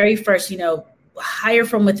 My very first, hire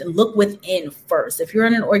from within, look within first. If you're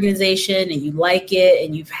in an organization and you like it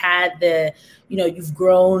and you've had you've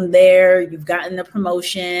grown there, you've gotten the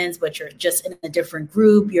promotions, but you're just in a different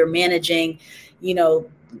group, you're managing,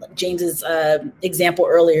 James's example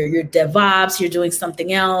earlier, you're DevOps, you're doing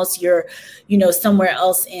something else, you're, somewhere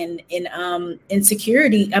else in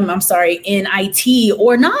security, in IT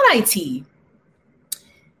or not IT.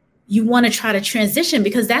 you want to try to transition,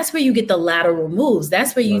 because that's where you get the lateral moves.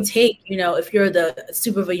 That's where you take, if you're the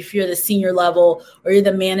supervisor, if you're the senior level or you're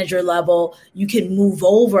the manager level, you can move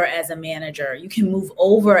over as a manager. You can move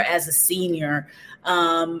over as a senior.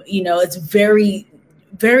 It's very,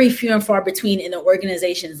 very few and far between in the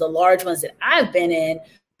organizations, the large ones that I've been in,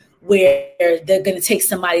 where they're going to take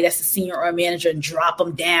somebody that's a senior or a manager and drop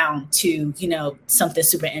them down to, something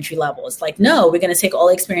super entry level. It's like, no, we're going to take all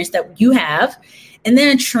the experience that you have and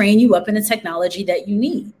then train you up in the technology that you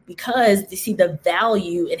need, because they see the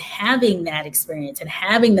value in having that experience and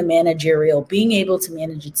having the managerial, being able to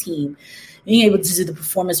manage a team, being able to do the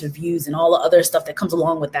performance reviews and all the other stuff that comes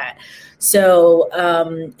along with that. So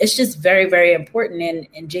it's just very, very important.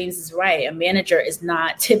 And James is right. A manager is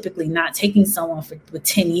not typically not taking someone with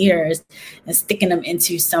 10 years and sticking them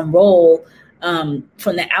into some role from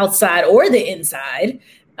the outside or the inside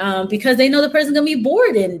because they know the person's going to be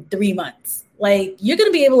bored in 3 months. Like, you're going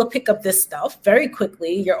to be able to pick up this stuff very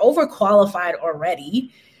quickly. You're overqualified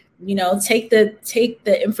already. Take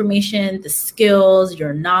the information, the skills,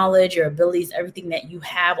 your knowledge, your abilities, everything that you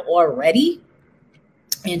have already,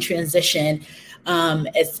 and transition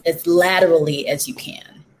as laterally as you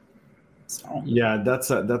can. So. Yeah,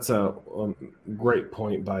 that's a great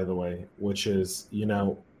point, by the way, which is, you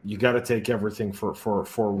got to take everything for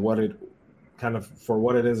what it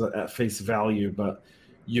is at face value, but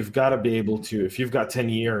you've got to be able to, if you've got 10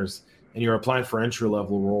 years and you're applying for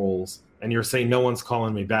entry-level roles and you're saying, no one's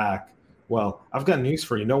calling me back, well, I've got news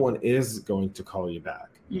for you. No one is going to call you back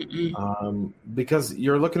because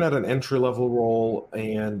you're looking at an entry-level role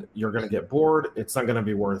and you're going to get bored. It's not going to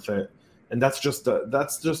be worth it. And that's just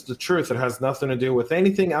the truth. It has nothing to do with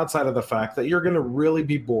anything outside of the fact that you're going to really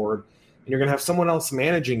be bored and you're going to have someone else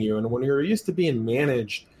managing you. And when you're used to being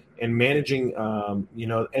managed and managing,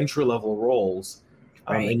 entry-level roles,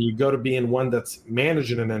 right. And you go to being one that's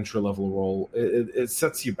managing an entry-level role, it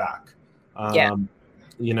sets you back.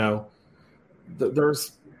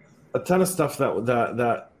 There's a ton of stuff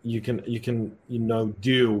that you can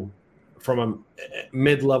do from a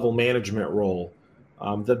mid-level management role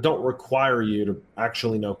that don't require you to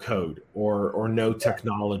actually know code or know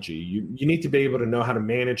technology. You need to be able to know how to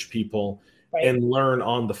manage people and learn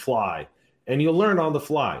on the fly, and you'll learn on the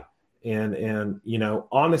fly. And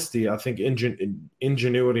honesty, I think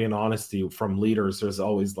ingenuity and honesty from leaders is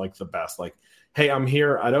always like the best. Like, hey, I'm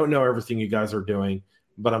here. I don't know everything you guys are doing,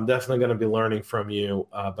 but I'm definitely going to be learning from you.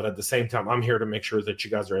 But at the same time, I'm here to make sure that you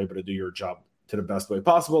guys are able to do your job to the best way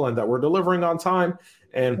possible and that we're delivering on time.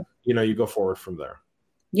 And, you go forward from there.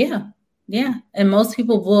 Yeah. Yeah. And most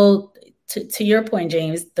people will, to your point,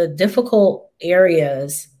 James, the difficult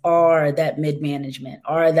areas are that mid-management,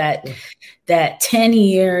 are that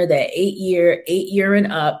 10-year, that 8-year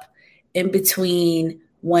and up in between,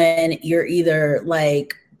 when you're either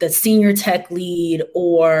like the senior tech lead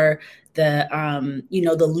or the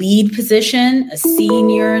the lead position, a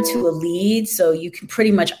senior to a lead. So you can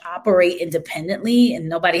pretty much operate independently and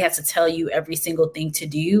nobody has to tell you every single thing to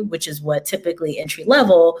do, which is what typically entry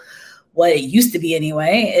level, what it used to be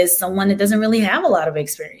anyway, is someone that doesn't really have a lot of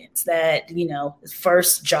experience, that,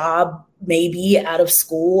 first job, maybe out of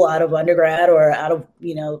school, out of undergrad or out of,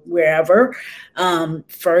 wherever,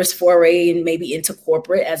 first foray maybe into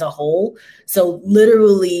corporate as a whole. So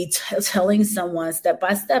literally telling someone step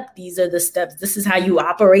by step, these are the steps, this is how you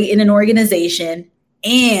operate in an organization,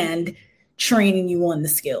 and training you on the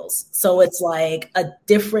skills. So it's like a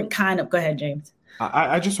different kind of, go ahead, James.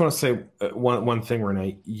 I just want to say one thing,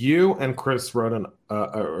 Renee. You and Chris wrote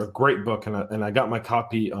a great book, and I got my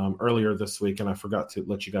copy earlier this week, and I forgot to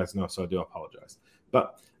let you guys know, so I do apologize.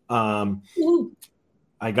 But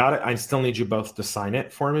I got it. I still need you both to sign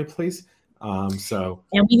it for me, please. And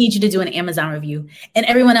we need you to do an Amazon review, and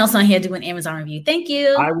everyone else on here do an Amazon review. Thank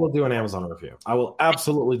you. I will do an Amazon review. I will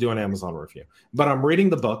absolutely do an Amazon review. But I'm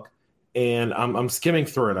reading the book. And I'm skimming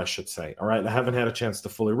through it, I should say. All right. I haven't had a chance to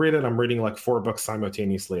fully read it. I'm reading like 4 books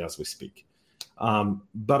simultaneously as we speak.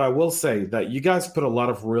 But I will say that you guys put a lot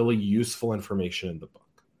of really useful information in the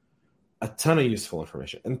book, a ton of useful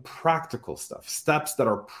information and practical stuff, steps that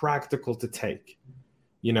are practical to take.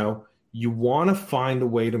 You want to find a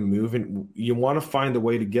way to move, and you want to find a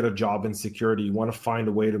way to get a job in security. You want to find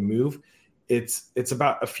a way to move. It's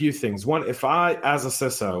about a few things. One, if I, as a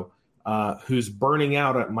CISO, who's burning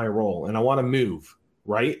out at my role and I want to move,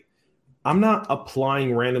 right? I'm not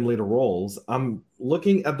applying randomly to roles. I'm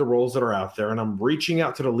looking at the roles that are out there and I'm reaching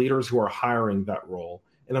out to the leaders who are hiring that role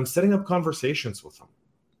and I'm setting up conversations with them.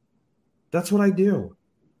 That's what I do.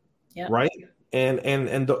 Yeah. Right. And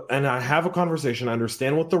I have a conversation, I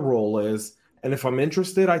understand what the role is. And if I'm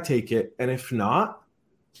interested, I take it. And if not,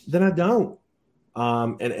 then I don't.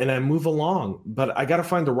 and I move along. But I got to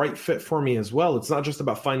find the right fit for me as well. It's not just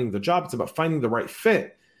about finding the job; it's about finding the right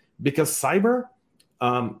fit. Because cyber,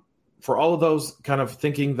 for all of those kind of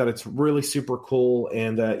thinking that it's really super cool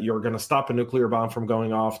and that you're going to stop a nuclear bomb from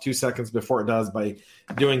going off 2 seconds before it does by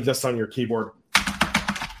doing this on your keyboard.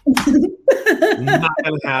 Not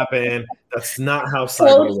going to happen. That's not how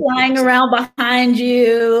cyber works. Flying around behind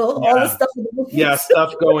you, all the stuff. Yeah,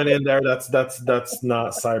 stuff going in there. That's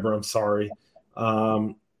not cyber. I'm sorry.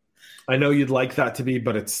 I know you'd like that to be,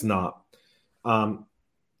 but it's not.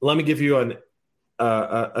 Let me give you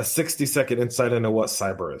a 60-second insight into what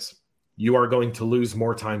cyber is. You are going to lose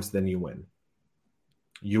more times than you win.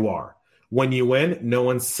 You are. When you win, no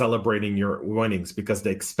one's celebrating your winnings because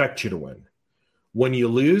they expect you to win. When you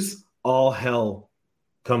lose, all hell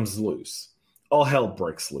comes loose. All hell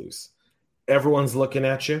breaks loose. Everyone's looking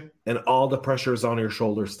at you, and all the pressure is on your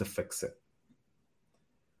shoulders to fix it.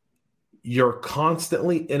 You're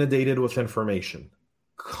constantly inundated with information.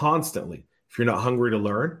 Constantly. If you're not hungry to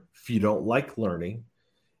learn, if you don't like learning,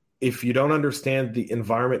 if you don't understand the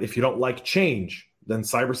environment, if you don't like change, then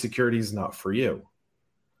cybersecurity is not for you.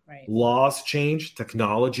 Right. Laws change,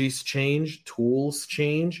 technologies change, tools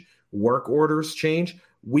change, work orders change.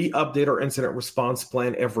 We update our incident response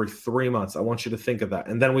plan every 3 months. I want you to think of that.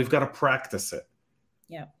 And then we've got to practice it.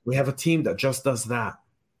 Yeah. We have a team that just does that.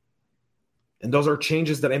 And those are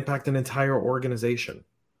changes that impact an entire organization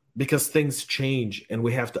because things change and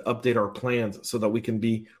we have to update our plans so that we can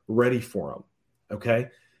be ready for them. Okay?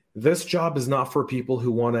 This job is not for people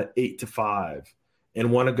who want to 8 to 5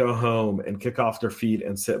 and want to go home and kick off their feet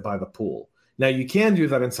and sit by the pool. Now, you can do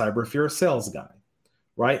that in cyber if you're a sales guy,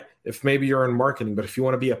 right? If maybe you're in marketing, but if you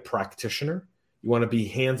want to be a practitioner, you want to be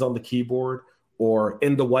hands on the keyboard or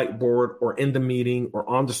in the whiteboard or in the meeting or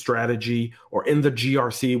on the strategy or in the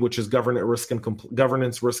GRC, which is governance, risk,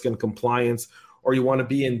 and compliance, or you want to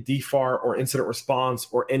be in DFAR or incident response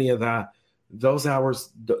or any of that, those hours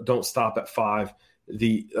don't stop at 5.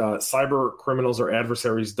 The cyber criminals or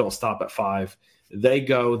adversaries don't stop at 5. They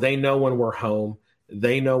know when we're home.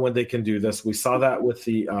 They know when they can do this. We saw that with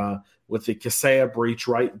the Kaseya breach,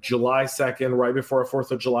 right? July 2nd, right before a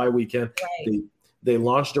 4th of July weekend. Right. They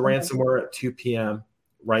launched a ransomware at 2 p.m.,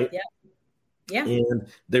 right? Yeah. And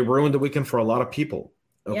they ruined the weekend for a lot of people.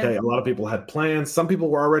 Okay. A lot of people had plans. Some people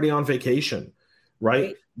were already on vacation,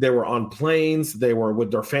 right? They were on planes. They were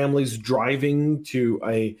with their families driving to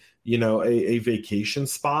a vacation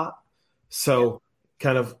spot. So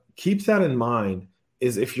kind of keep that in mind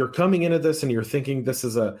is if you're coming into this and you're thinking this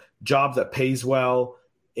is a job that pays well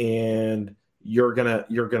and you're gonna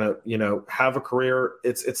have a career,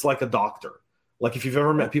 it's like a doctor. Like if you've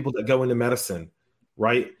ever met people that go into medicine,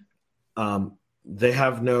 right? They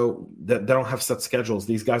don't have set schedules.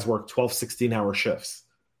 These guys work 12, 16-hour shifts.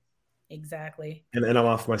 Exactly. And I'm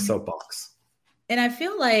off my soapbox. And I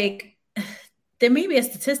feel like there may be a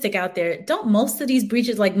statistic out there. Don't most of these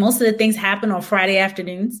breaches, like most of the things happen on Friday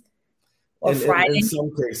afternoons or Friday? In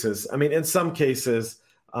some cases. I mean, in some cases,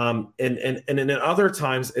 and in other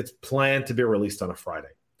times, it's planned to be released on a Friday.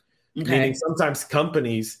 Okay. Meaning sometimes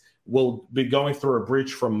companies will be going through a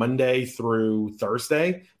breach from Monday through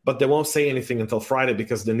Thursday, but they won't say anything until Friday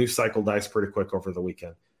because the news cycle dies pretty quick over the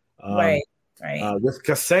weekend. Right. With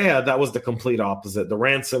Kaseya, that was the complete opposite. The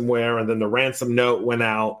ransomware and then the ransom note went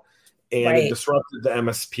out and it disrupted the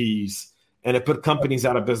MSPs and it put companies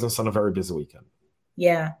out of business on a very busy weekend.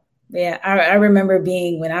 Yeah. I remember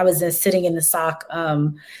when I was sitting in the SOC,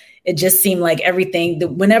 it just seemed like everything,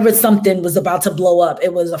 whenever something was about to blow up,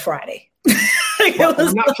 it was a Friday.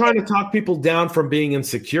 I'm not trying to talk people down from being in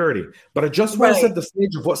security, but I just want to set the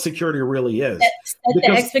stage of what security really is. Set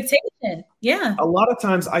the expectation. Yeah. A lot of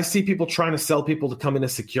times I see people trying to sell people to come into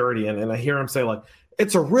security and I hear them say like,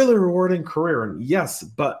 it's a really rewarding career. And yes,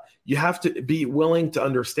 but you have to be willing to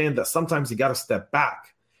understand that sometimes you got to step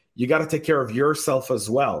back. You got to take care of yourself as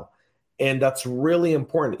well. And that's really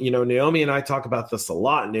important. Naomi and I talk about this a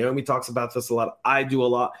lot. Naomi talks about this a lot. I do a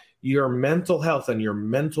lot. Your mental health and your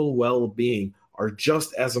mental well-being are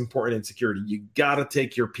just as important in security. You got to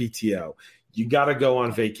take your PTO. You got to go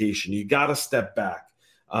on vacation. You got to step back.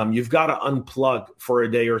 You've got to unplug for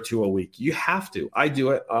a day or two a week. You have to. I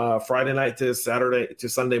do it Friday night to Saturday to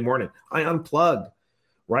Sunday morning. I unplug,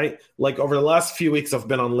 right? Like over the last few weeks, I've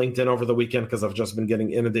been on LinkedIn over the weekend because I've just been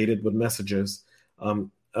getting inundated with messages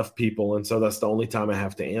of people. And so that's the only time I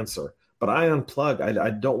have to answer. But I unplug. I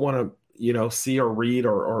don't want to see or read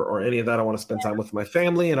or any of that. I want to spend time with my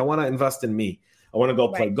family and I want to invest in me. I want to go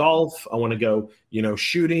play golf. I want to go,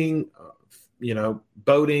 shooting,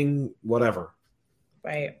 boating, whatever.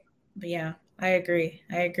 Right. But yeah, I agree.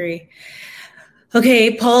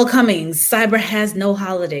 Okay, Paul Cummings, cyber has no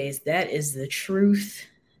holidays. That is the truth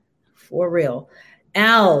for real.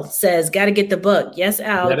 Al says, got to get the book. Yes,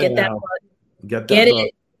 Al, get that book. Get Get that book.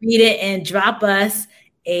 it, read it, and drop us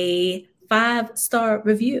a 5-star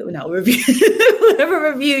review. No, review,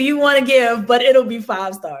 whatever review you want to give, but it'll be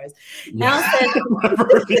 5 stars. Yeah. Al said, whatever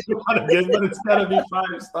review you want to give, but it's got to be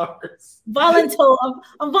 5 stars.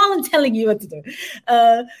 I'm volunteering you what to do.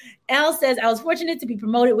 Al says, I was fortunate to be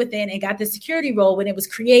promoted within and got the security role when it was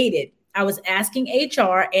created. I was asking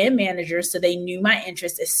HR and managers so they knew my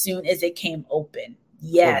interest as soon as it came open.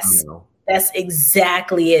 Yes. Oh, no. That's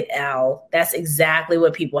exactly it, Al. That's exactly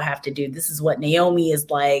what people have to do. This is what Naomi is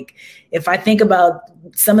like. If I think about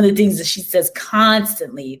some of the things that she says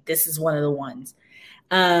constantly, this is one of the ones.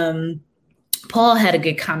 Paul had a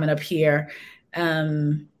good comment up here.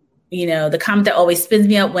 The comment that always spins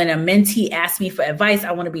me up when a mentee asks me for advice,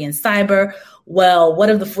 I want to be in cyber. Well, what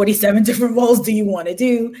of the 47 different roles do you want to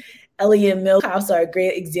do? Ellie and Milhouse are a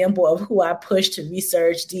great example of who I push to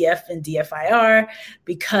research DF and DFIR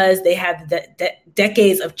because they have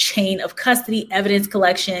decades of chain of custody, evidence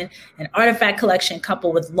collection, and artifact collection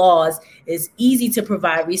coupled with laws. It's easy to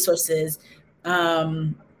provide resources, as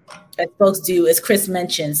folks do, as Chris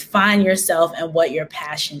mentions, find yourself and what your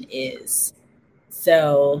passion is.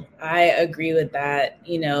 So I agree with that.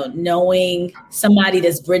 Knowing somebody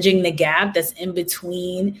that's bridging the gap, that's in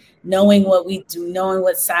between, knowing what we do, knowing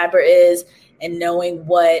what cyber is, and knowing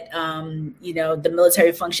what, the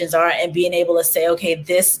military functions are, and being able to say, okay,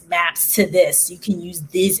 this maps to this. You can use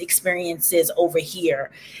these experiences over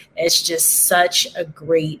here. It's just such a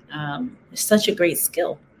great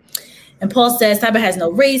skill. And Paul says, cyber has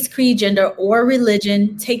no race, creed, gender, or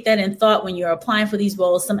religion. Take that in thought when you're applying for these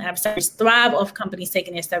roles. Some adversaries thrive off companies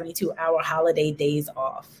taking their 72-hour holiday days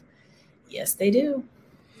off. Yes, they do.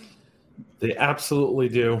 They absolutely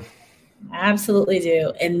do. Absolutely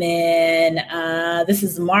do. And then this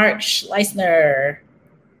is Mark Schleisner.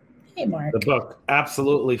 Hey, Mark. The book,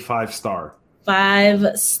 absolutely 5-star.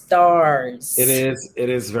 5 stars. It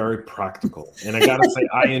is very practical. And I gotta say,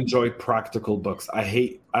 I enjoy practical books.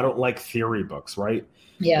 I don't like theory books, right?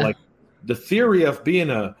 Yeah. Like the theory of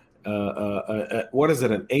being an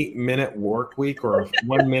 8-minute work week or a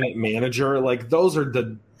 1-minute manager, like those are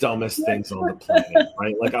the dumbest things on the planet,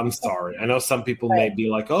 right? Like, I'm sorry. I know some people may be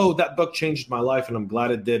like, oh, that book changed my life and I'm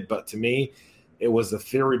glad it did. But to me, it was a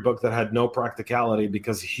theory book that had no practicality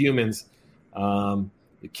because humans,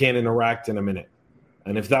 you can't interact in a minute.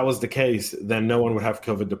 And if that was the case, then no one would have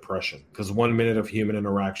COVID depression because 1 minute of human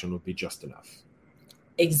interaction would be just enough.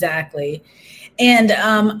 Exactly. And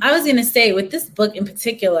I was going to say with this book in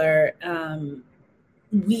particular,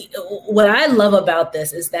 what I love about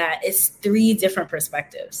this is that it's 3 different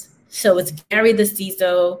perspectives. So it's Gary the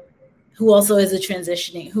CISO, who also is who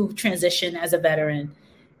transitioned as a veteran,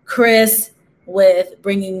 Chris with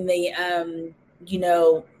bringing the,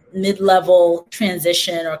 mid-level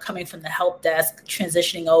transition or coming from the help desk,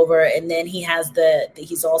 transitioning over. And then he's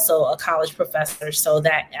also a college professor. So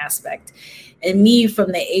that aspect. And me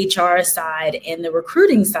from the HR side and the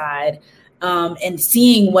recruiting side, and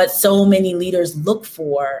seeing what so many leaders look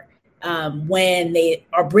for when they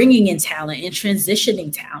are bringing in talent and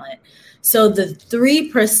transitioning talent. So the 3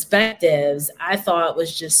 perspectives I thought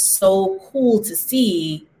was just so cool to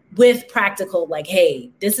see with practical, like, hey,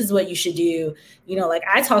 this is what you should do. Like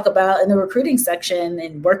I talk about in the recruiting section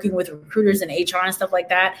and working with recruiters and HR and stuff like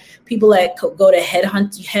that, people that go to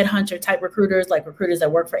headhunter type recruiters, like recruiters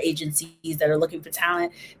that work for agencies that are looking for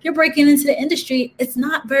talent. If you're breaking into the industry, it's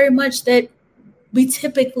not very much that we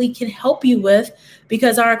typically can help you with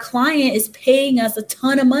because our client is paying us a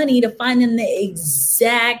ton of money to find them the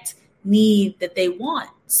exact need that they want.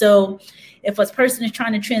 So if a person is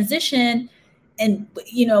trying to transition and,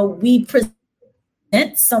 we present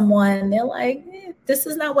someone, they're like, this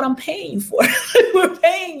is not what I'm paying you for. We're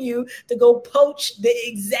paying you to go poach the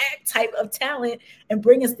exact type of talent and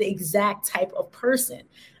bring us the exact type of person.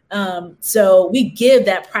 So we give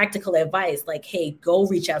that practical advice, like, hey, go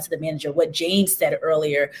reach out to the manager. What James said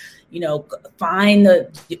earlier, find a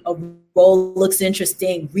role looks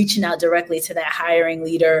interesting, reaching out directly to that hiring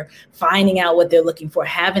leader, finding out what they're looking for,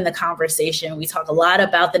 having the conversation. We talk a lot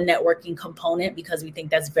about the networking component because we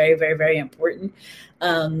think that's very, very, very important.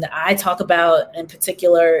 I talk about, in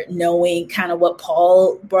particular, knowing kind of what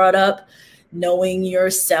Paul brought up, knowing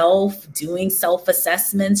yourself, doing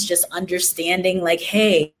self-assessments, just understanding like,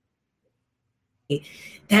 hey,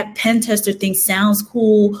 that pen tester thing sounds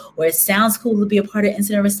cool, or it sounds cool to be a part of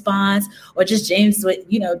incident response, or just James with,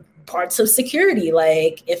 parts of security.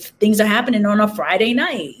 Like if things are happening on a Friday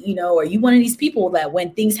night, are you one of these people that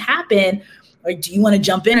when things happen, Or do you want to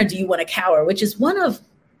jump in or do you want to cower? Which is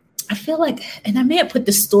I feel like, and I may have put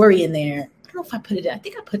the story in there. I don't know if I put it in. I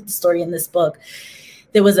think I put the story in this book.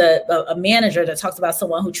 There was a manager that talks about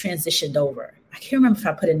someone who transitioned over. I can't remember if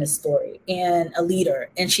I put in this story, and a leader.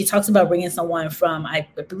 And she talks about bringing someone from, I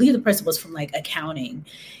believe the person was from like accounting.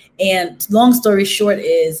 And long story short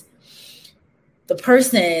is the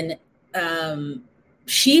person,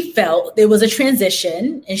 she felt there was a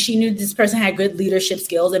transition and she knew this person had good leadership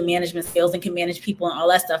skills and management skills and can manage people and all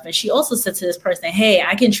that stuff. And she also said to this person, hey,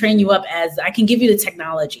 I can train you up I can give you the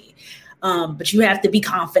technology. But you have to be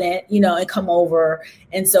confident, and come over.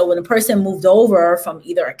 And so when a person moved over from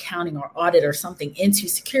either accounting or audit or something into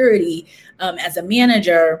security, as a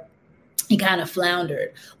manager, he kind of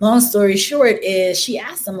floundered. Long story short is she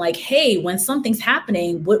asked him like, hey, when something's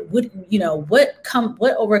happening, what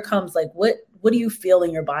overcomes, like, what do you feel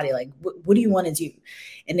in your body? Like, what do you want to do?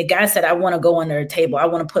 And the guy said, I want to go under a table. I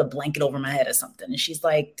want to put a blanket over my head or something. And she's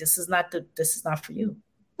like, this is not for you.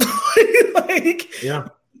 Like, yeah.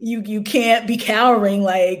 You can't be cowering.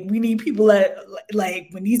 Like, we need people that, like,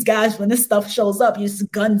 when this stuff shows up, you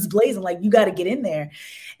just guns blazing, like, you got to get in there.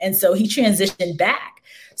 And so he transitioned back.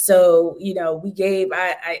 So, we gave,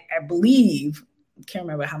 I believe, I can't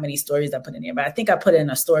remember how many stories I put in here, but I think I put in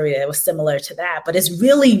a story that was similar to that. But it's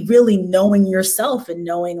really, really knowing yourself and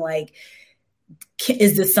knowing, like,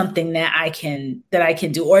 is this something that I can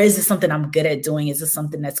do? Or is this something I'm good at doing? Is this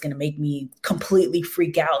something that's going to make me completely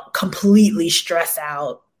freak out, completely stress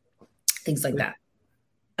out? Things like that.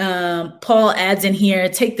 Paul adds in here,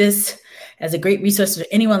 take this as a great resource for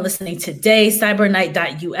anyone listening today.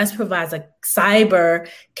 Cybernight.us provides a cyber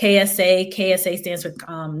KSA. KSA stands for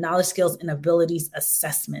Knowledge, Skills, and Abilities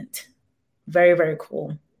Assessment. Very, very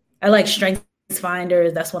cool. I like Strengths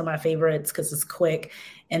Finder. That's one of my favorites because it's quick.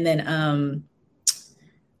 And then,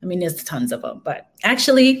 there's tons of them. But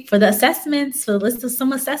actually, for the assessments, for the list of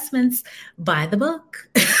some assessments, buy the book.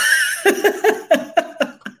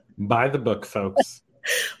 Buy the book, folks.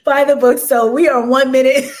 Buy the book. So we are 1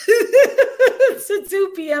 minute to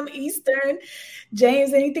 2 p.m. Eastern.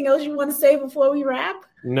 James, anything else you want to say before we wrap?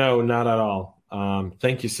 No, not at all.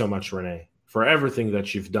 Thank you so much, Renee, for everything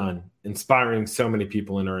that you've done, inspiring so many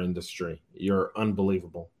people in our industry. You're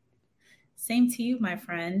unbelievable. Same to you, my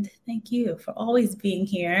friend. Thank you for always being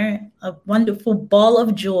here. A wonderful ball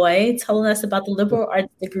of joy, telling us about the liberal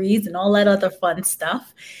arts degrees and all that other fun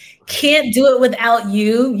stuff. Can't do it without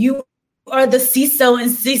you. You are the CISO and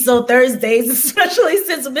CISO Thursdays, especially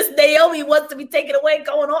since Miss Naomi wants to be taken away,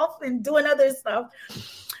 going off and doing other stuff.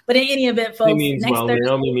 But in any event, folks,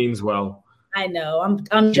 Naomi means well. I know.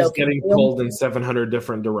 I'm joking. She's getting pulled in 700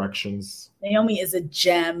 different directions. Naomi is a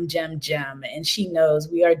gem. And she knows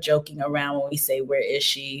we are joking around when we say, where is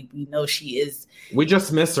she? We know she is. We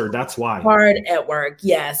just miss her. That's why. Hard at work.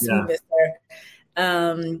 Yes, yeah. We miss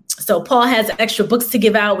her. So Paul has extra books to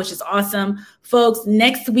give out, which is awesome. Folks,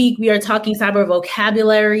 next week we are talking cyber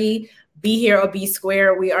vocabulary. Be here or be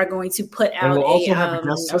square. We are going to put out we'll also have a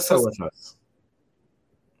guest with us.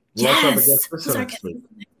 We'll also have a guest next week.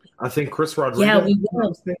 I think Chris Rodriguez. Yeah, we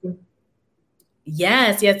will.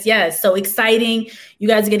 Yes. So exciting. You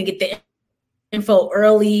guys are going to get the info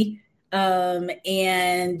early,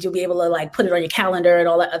 and you'll be able to like put it on your calendar and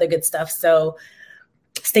all that other good stuff. So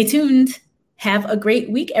stay tuned. Have a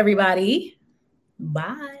great week, everybody.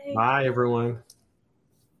 Bye. Bye, everyone.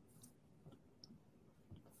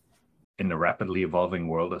 In the rapidly evolving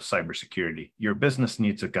world of cybersecurity, your business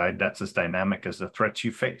needs a guide that's as dynamic as the threats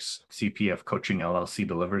you face. CPF Coaching LLC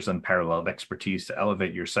delivers unparalleled expertise to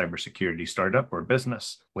elevate your cybersecurity startup or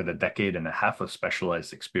business with a decade and a half of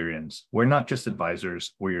specialized experience. We're not just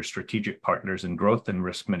advisors, we're your strategic partners in growth and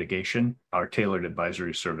risk mitigation. Our tailored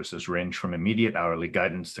advisory services range from immediate hourly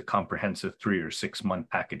guidance to comprehensive 3 or 6 month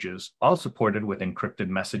packages, all supported with encrypted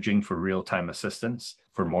messaging for real-time assistance.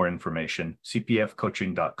 For more information,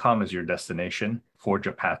 cpfcoaching.com is your destination. Forge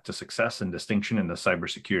a path to success and distinction in the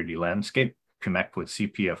cybersecurity landscape. Connect with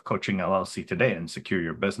CPF Coaching LLC today and secure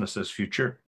your business's future.